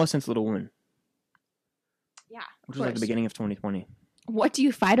house. Almost since Little Woman. Yeah. Which was like the beginning of 2020. What do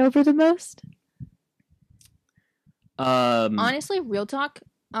you fight over the most? Honestly, real talk.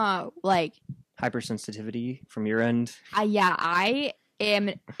 Like hypersensitivity from your end. I am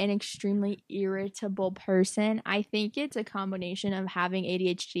an extremely irritable person. I think it's a combination of having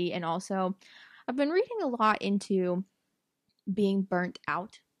ADHD and also I've been reading a lot into being burnt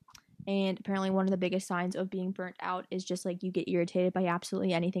out. And apparently one of the biggest signs of being burnt out is just like you get irritated by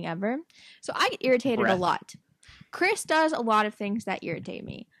absolutely anything ever. So I get irritated a lot. Chris does a lot of things that irritate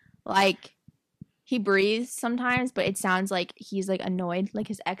me. Like he breathes sometimes, but it sounds like he's like annoyed. Like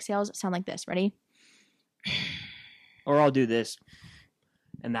his exhales sound like this. Ready? Or I'll do this.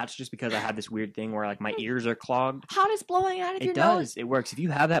 And that's just because I have this weird thing where like my ears are clogged. How does blowing out of your nose? It does. It works. If you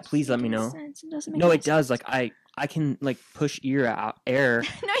have that, please let me know. It doesn't make no, it sense. does. Like I can like push air.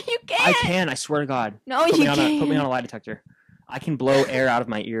 No, you can't. I can. I swear to God. No, you can't. Put me on a lie detector. I can blow air out of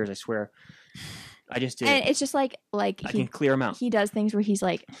my ears. I swear. I just did. And it's just like I can clear them out. He does things where he's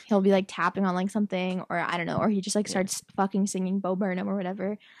like he'll be like tapping on like something or I don't know, or he just like starts fucking singing Bo Burnham or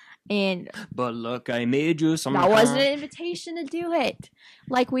whatever. And but look, I made you some. That wasn't an invitation to do it.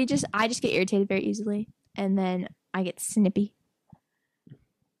 Like I just get irritated very easily, and then I get snippy.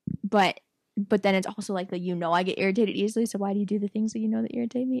 But then it's also like that I get irritated easily. So why do you do the things that you know that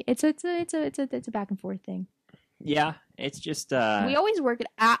irritate me? It's a back and forth thing. Yeah, it's just we always work it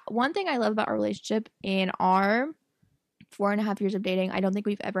out. One thing I love about our relationship in our 4.5 years of dating, I don't think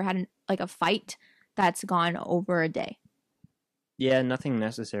we've ever had a fight that's gone over a day. Yeah, nothing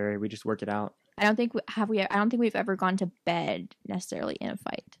necessary. We just work it out. I don't think we've ever gone to bed necessarily in a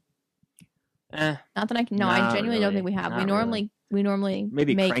fight. Not that I can. No, I genuinely don't think we have. We normally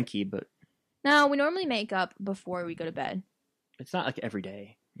maybe cranky, but no, we normally make up before we go to bed. It's not like every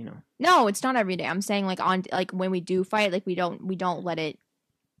day, you know. No, it's not every day. I'm saying when we do fight, like we don't let it.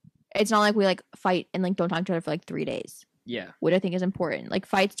 It's not like we like fight and like don't talk to each other for like 3 days. Yeah. Which I think is important. Like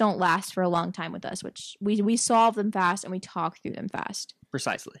fights don't last for a long time with us, which we solve them fast and we talk through them fast.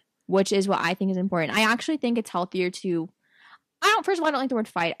 Precisely. Which is what I think is important. I actually think it's healthier to first of all, I don't like the word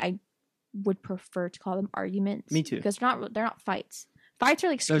fight. I would prefer to call them arguments. Me too. Because they're not fights. Fights are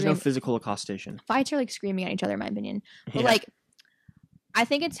like screaming. There's no physical accostation. Fights are like screaming at each other, in my opinion. But like I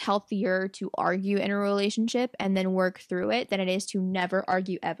think it's healthier to argue in a relationship and then work through it than it is to never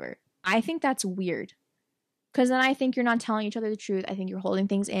argue ever. I think that's weird. Because then I think you're not telling each other the truth. I think you're holding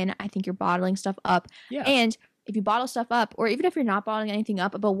things in. I think you're bottling stuff up. Yeah. And if you bottle stuff up, or even if you're not bottling anything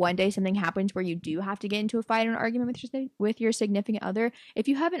up, but one day something happens where you do have to get into a fight or an argument with your significant other, if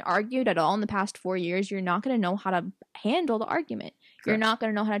you haven't argued at all in the past 4 years, you're not going to know how to handle the argument. Correct. You're not going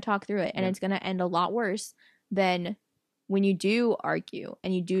to know how to talk through it. And it's going to end a lot worse than when you do argue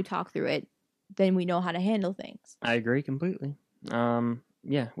and you do talk through it, then we know how to handle things. I agree completely.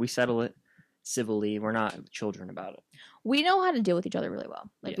 Yeah, we settle it civilly. We're not children about it. We know how to deal with each other really well.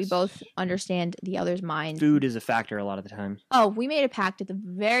 Like we both understand the other's mind. Food is a factor a lot of the time. Oh, we made a pact at the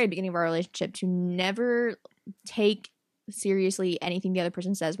very beginning of our relationship to never take seriously anything the other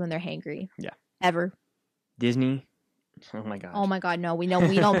person says when they're hangry. Yeah. Ever. Disney. Oh my god. Oh my god, no. We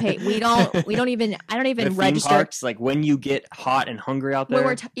don't pay. We don't even. I don't even register. Parks, like when you get hot and hungry out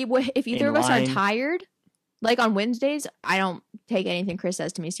there. If either of us are tired, like on Wednesdays, I don't take anything Chris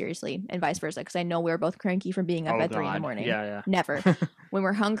says to me seriously, and vice versa, because I know we're both cranky from being up at 3 a.m. Yeah. Never. When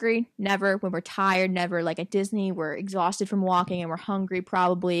we're hungry, never. When we're tired, never. Like at Disney, we're exhausted from walking and we're hungry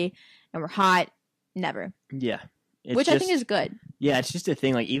probably, and we're hot, never. Yeah. Which I think is good. Yeah, it's just a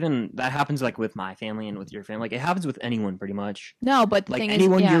thing. Like even that happens like with my family and with your family. Like it happens with anyone pretty much. No, but the like thing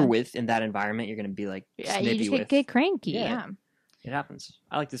anyone is, you're with in that environment, you're gonna be like snippy you just get cranky. Yeah, it happens.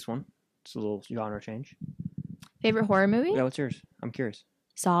 I like this one. It's a little genre change. Favorite horror movie? Yeah, what's yours? I'm curious.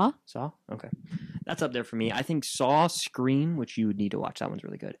 Saw. Okay, that's up there for me. I think Saw, Scream, which you would need to watch. That one's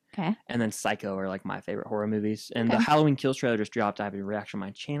really good. Okay. And then Psycho are like my favorite horror movies. And the Halloween Kills trailer just dropped. I have a reaction on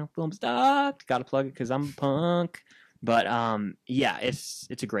my channel. Film stock. Gotta plug it because I'm a punk. But yeah, it's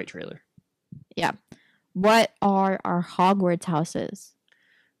a great trailer. Yeah. What are our Hogwarts houses?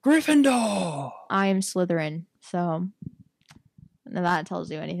 Gryffindor. I am Slytherin, so that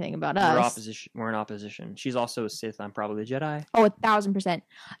tells you anything about us. We're in opposition. She's also a Sith. I'm probably a Jedi. Oh, 1,000%.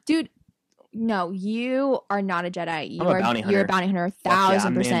 Dude, no, you are not a Jedi. I'm a bounty hunter. You're a bounty hunter,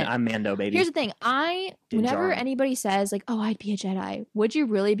 1,000%. I'm Mando, baby. Here's the thing. Whenever anybody says, like, oh, I'd be a Jedi, would you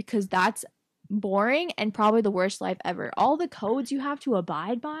really? Because that's boring and probably the worst life ever. All the codes you have to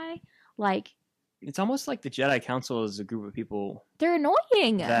abide by, like... It's almost like the Jedi Council is a group of people. They're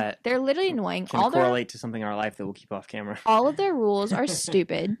annoying. That they're literally annoying. Can correlate to something in our life that we'll keep off camera. All of their rules are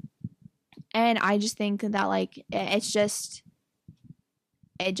stupid. And I just think that, like, it just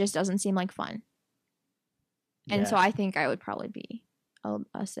doesn't seem like fun. And so I think I would probably be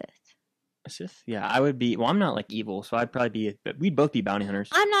a Sith. A Sith? Yeah, I would be. Well, I'm not like evil, so I'd probably be. We'd both be bounty hunters.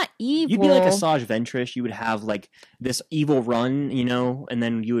 I'm not evil. You'd be like Asajj Ventress. You would have like this evil run, you know, and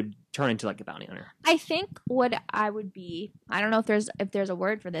then you would turn into like a bounty hunter. I think what I would be. I don't know if there's a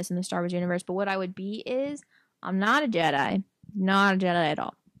word for this in the Star Wars universe, but what I would be is I'm not a Jedi, not a Jedi at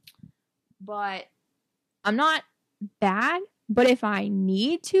all. But I'm not bad. But if I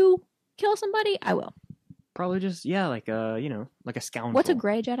need to kill somebody, I will. Probably just like like a scoundrel. What's a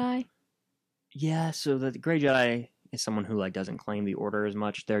gray Jedi? Yeah, so the Grey Jedi is someone who like doesn't claim the Order as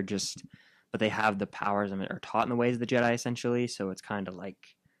much. They're just, but they have the powers and are taught in the ways of the Jedi essentially. So it's kind of like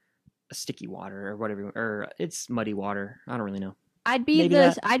a sticky water or whatever, or it's muddy water. I don't really know. I'd be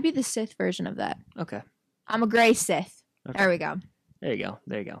the Sith version of that. Okay. I'm a gray Sith. Okay. There we go. There you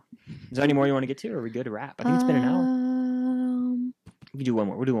go. Is there any more you want to get to, or are we good to wrap? I think it's been an hour. We can do one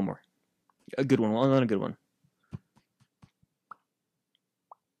more. We'll do one more. A good one. Well, not a good one.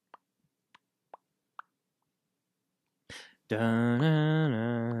 Tom,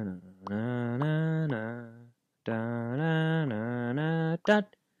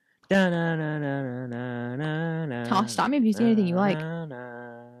 stop me if you see anything you like.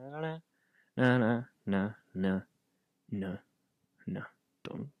 No.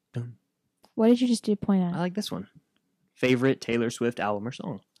 Dun. What did you just point at? I like this one. Favorite Taylor Swift album or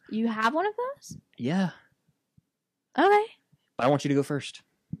song? You have one of those? Yeah. Okay. But I want you to go first.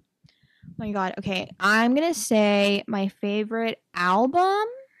 Oh my god. Okay. I'm going to say my favorite album.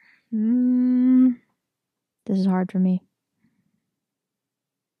 This is hard for me.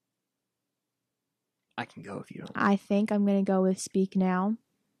 I can go if you don't. I think I'm going to go with Speak Now.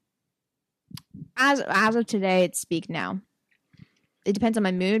 As of today, it's Speak Now. It depends on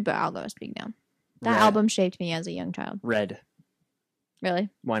my mood, but I'll go with Speak Now. That album shaped me as a young child. Red. Really?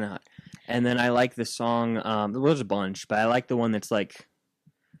 Why not? And then I like the song, there's a bunch, but I like the one that's like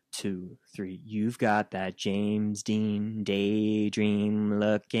 2, 3. You've got that James Dean daydream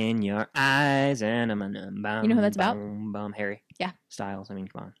look in your eyes, and I'm you know who that's about? Harry. Yeah. Styles. I mean,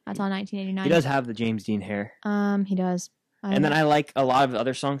 come on. That's on 1989. He does have the James Dean hair. He does. And then I like a lot of the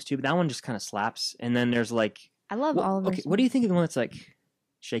other songs too, but that one just kind of slaps. And then there's like, I love all of them. Okay, what do you think of the one that's like,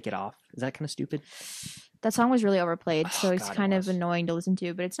 Shake It Off? Is that kind of stupid? That song was really overplayed, so it's kind of annoying to listen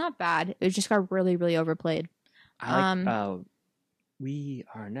to, but it's not bad. It just got really, really overplayed. I like, We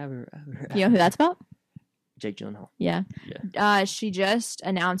Are Never Ever. You know who that's about? Jake Gyllenhaal. Yeah. She just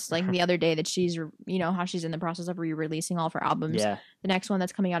announced like the other day that she's, you know, how she's in the process of re-releasing all of her albums. Yeah. The next one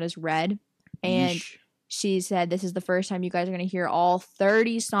that's coming out is Red. And she said this is the first time you guys are going to hear all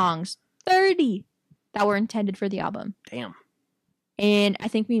 30 songs. 30! That were intended for the album. Damn. And I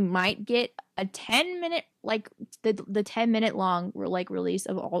think we might get a 10-minute, like the 10-minute long like release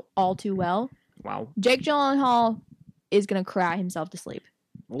of All Too Well. Wow. Jake Gyllenhaal is going to cry himself to sleep.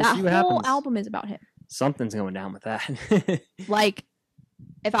 We'll see what whole happens. album is about him. Something's going down with that. Like,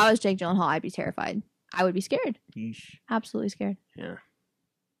 if I was Jake Gyllenhaal, I'd be terrified. I would be scared. Yeesh. Absolutely scared. Yeah.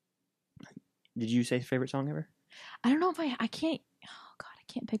 Did you say favorite song ever? I don't know if I can't. Oh God, I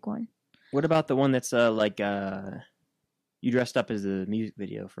can't pick one. What about the one that's like you dressed up as the music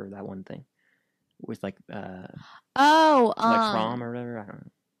video for that one thing with like like prom or whatever?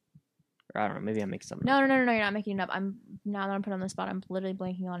 I don't know. Maybe I make something. No. You're not making it up. Now that I'm put on the spot, I'm literally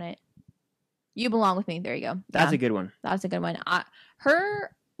blanking on it. You Belong With Me. There you go. That's a good one. That's a good one.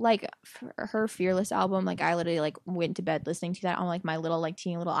 Her Fearless album. Like I literally like went to bed listening to that on like my little like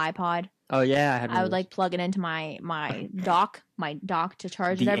teeny little iPod. Oh yeah, I would like plug it into my dock to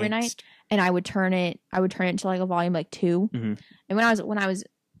charge it every night, and I would turn it to like a volume like 2. Mm-hmm. And when I was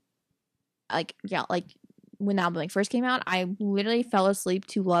like when the album like first came out, I literally fell asleep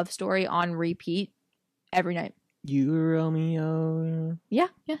to Love Story on repeat every night. You Romeo. Yeah.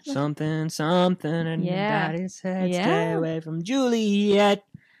 Something, and daddy said stay away from Juliet.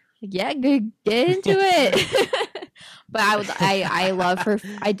 Yeah, good, get into it. But I love her.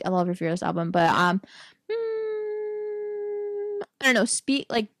 I love her Fearless album. But I don't know, Speak,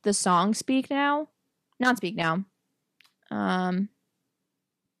 like the song Speak Now. Not Speak Now.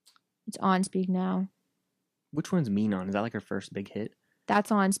 It's on Speak Now. Which one's Mean On? Is that like her first big hit?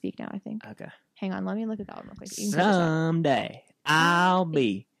 That's on Speak Now, I think. Okay. Hang on, let me look at that one real quick. Someday I'll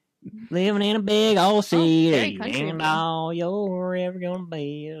be living in a big old city, and all you're ever gonna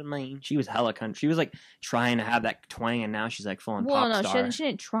be is me. She was hella country. She was like trying to have that twang, and now she's like full on pop star. She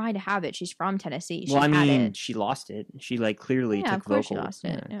didn't try to have it. She's from Tennessee. Well, I mean, she lost it. She like clearly took vocal. She lost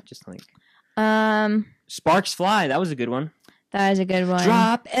it. Yeah. Just like Sparks Fly. That was a good one. That is a good one.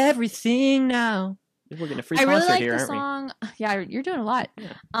 Drop everything now. We're getting a free concert like here, the song. Yeah, you're doing a lot.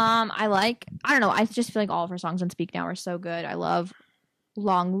 Yeah. I don't know. I just feel like all of her songs on Speak Now are so good. I love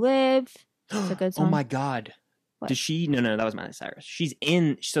Long Live. It's a good song. Oh my God. What? Does she? No, that was Miley Cyrus. She's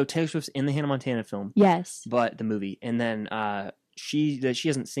in. So Taylor Swift's in the Hannah Montana film. Yes. But the movie, and then she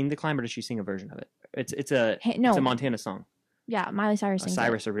doesn't sing The Climb, or does she sing a version of it? It's a Montana song. Yeah, Miley Cyrus sings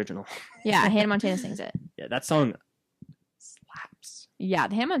Cyrus original. Yeah, Hannah Montana sings it. Yeah, that song slaps. Yeah,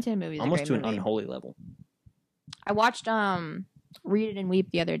 the Hannah Montana movie is almost a to great movie. An unholy level. I watched Read It and Weep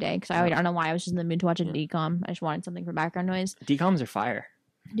the other day because I don't know why I was just in the mood to watch a DCOM. I just wanted something for background noise. DCOMs are fire.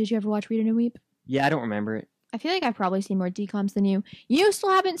 Did you ever watch Read It and Weep? Yeah, I don't remember it. I feel like I've probably seen more DCOMs than you. You still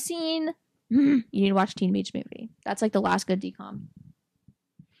haven't seen. You need to watch Teen Beach Movie. That's like the last good DCOM.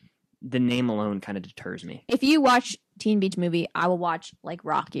 The name alone kind of deters me. If you watch Teen Beach Movie, I will watch like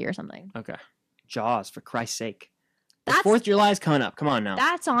Rocky or something. Okay. Jaws, for Christ's sake. The 4th of July is coming up. Come on now.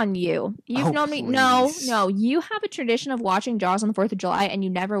 That's on you. You've known me. No. You have a tradition of watching Jaws on the 4th of July, and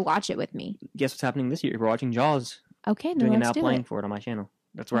you never watch it with me. Guess what's happening this year? We're watching Jaws. Okay, then doing let's it now, do playing it. for it on my channel.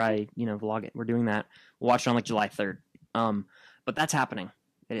 That's where I, vlog it. We're doing that. We'll watch it on like July 3rd. But that's happening.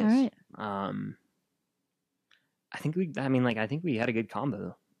 It is. All right. I think we had a good combo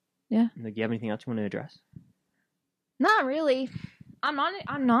though. Yeah. Like, do you have anything else you want to address? Not really. I'm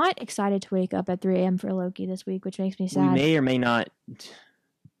not excited to wake up at 3 a.m. for Loki this week, which makes me sad. We may or may not.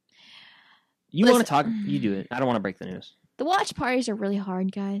 You want to talk? You do it. I don't want to break the news. The watch parties are really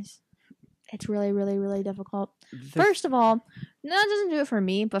hard, guys. It's really, really, really difficult. First of all, that doesn't do it for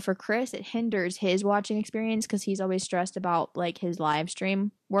me, but for Chris, it hinders his watching experience because he's always stressed about like his live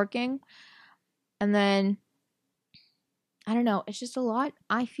stream working. And then, I don't know. It's just a lot.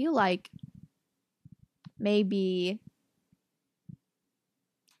 I feel like maybe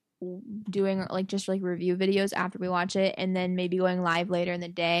doing like just like review videos after we watch it, and then maybe going live later in the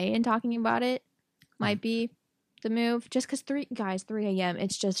day and talking about it might be the move. Just because 3 a.m.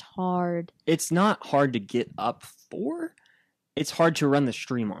 it's just hard. It's not hard to get up for. It's hard to run the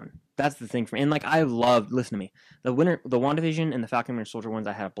stream on. That's the thing for me. And like I loved, listen to me, the WandaVision and the Falcon Winter Soldier ones.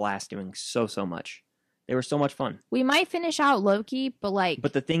 I had a blast doing so much. They were so much fun. We might finish out Loki,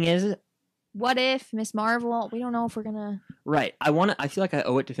 but the thing is, what if Miss Marvel? We don't know if we're gonna. Right. I feel like I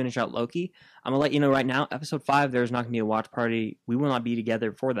owe it to finish out Loki. I'm gonna let you know right now. Episode 5, there's not gonna be a watch party. We will not be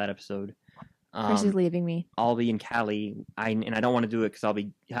together for that episode. Chris is leaving me. I'll be in Cali, and I don't want to do it because I'll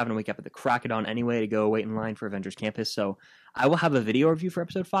be having to wake up at the crack of dawn anyway to go wait in line for Avengers Campus. So I will have a video review for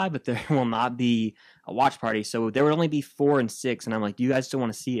episode 5, but there will not be a watch party. So there would only be 4 and 6, and I'm like, do you guys still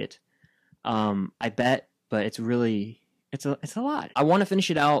want to see it? I bet, but it's a lot. I want to finish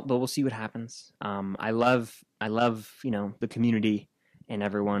it out, but we'll see what happens. I love the community and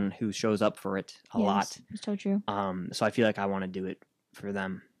everyone who shows up for it a lot. It's so true. So I feel like I want to do it for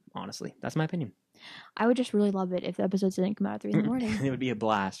them. Honestly, that's my opinion. I would just really love it if the episodes didn't come out at 3 in the morning. It would be a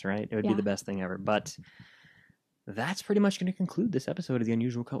blast, right? It would be the best thing ever. But that's pretty much going to conclude this episode of the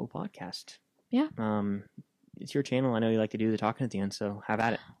Unusual Couple podcast. Yeah. It's your channel. I know you like to do the talking at the end, so have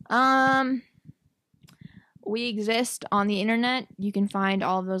at it. We exist on the internet. You can find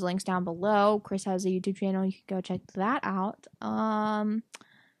all of those links down below. Chris has a YouTube channel. You can go check that out.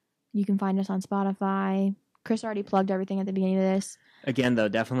 You can find us on Spotify. Chris already plugged everything at the beginning of this. Again, though,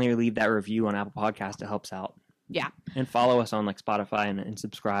 definitely leave that review on Apple Podcasts. It helps out. Yeah. And follow us on like Spotify and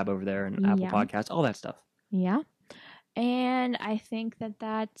subscribe over there and Apple Podcasts, all that stuff. Yeah. And I think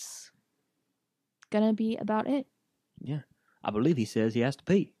that's going to be about it. Yeah. I believe he says he has to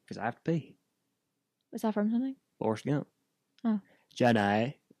pee because I have to pee. Was that from something? Forrest Gump. Oh.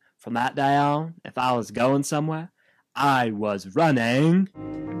 Jedi, from that day on, if I was going somewhere, I was running.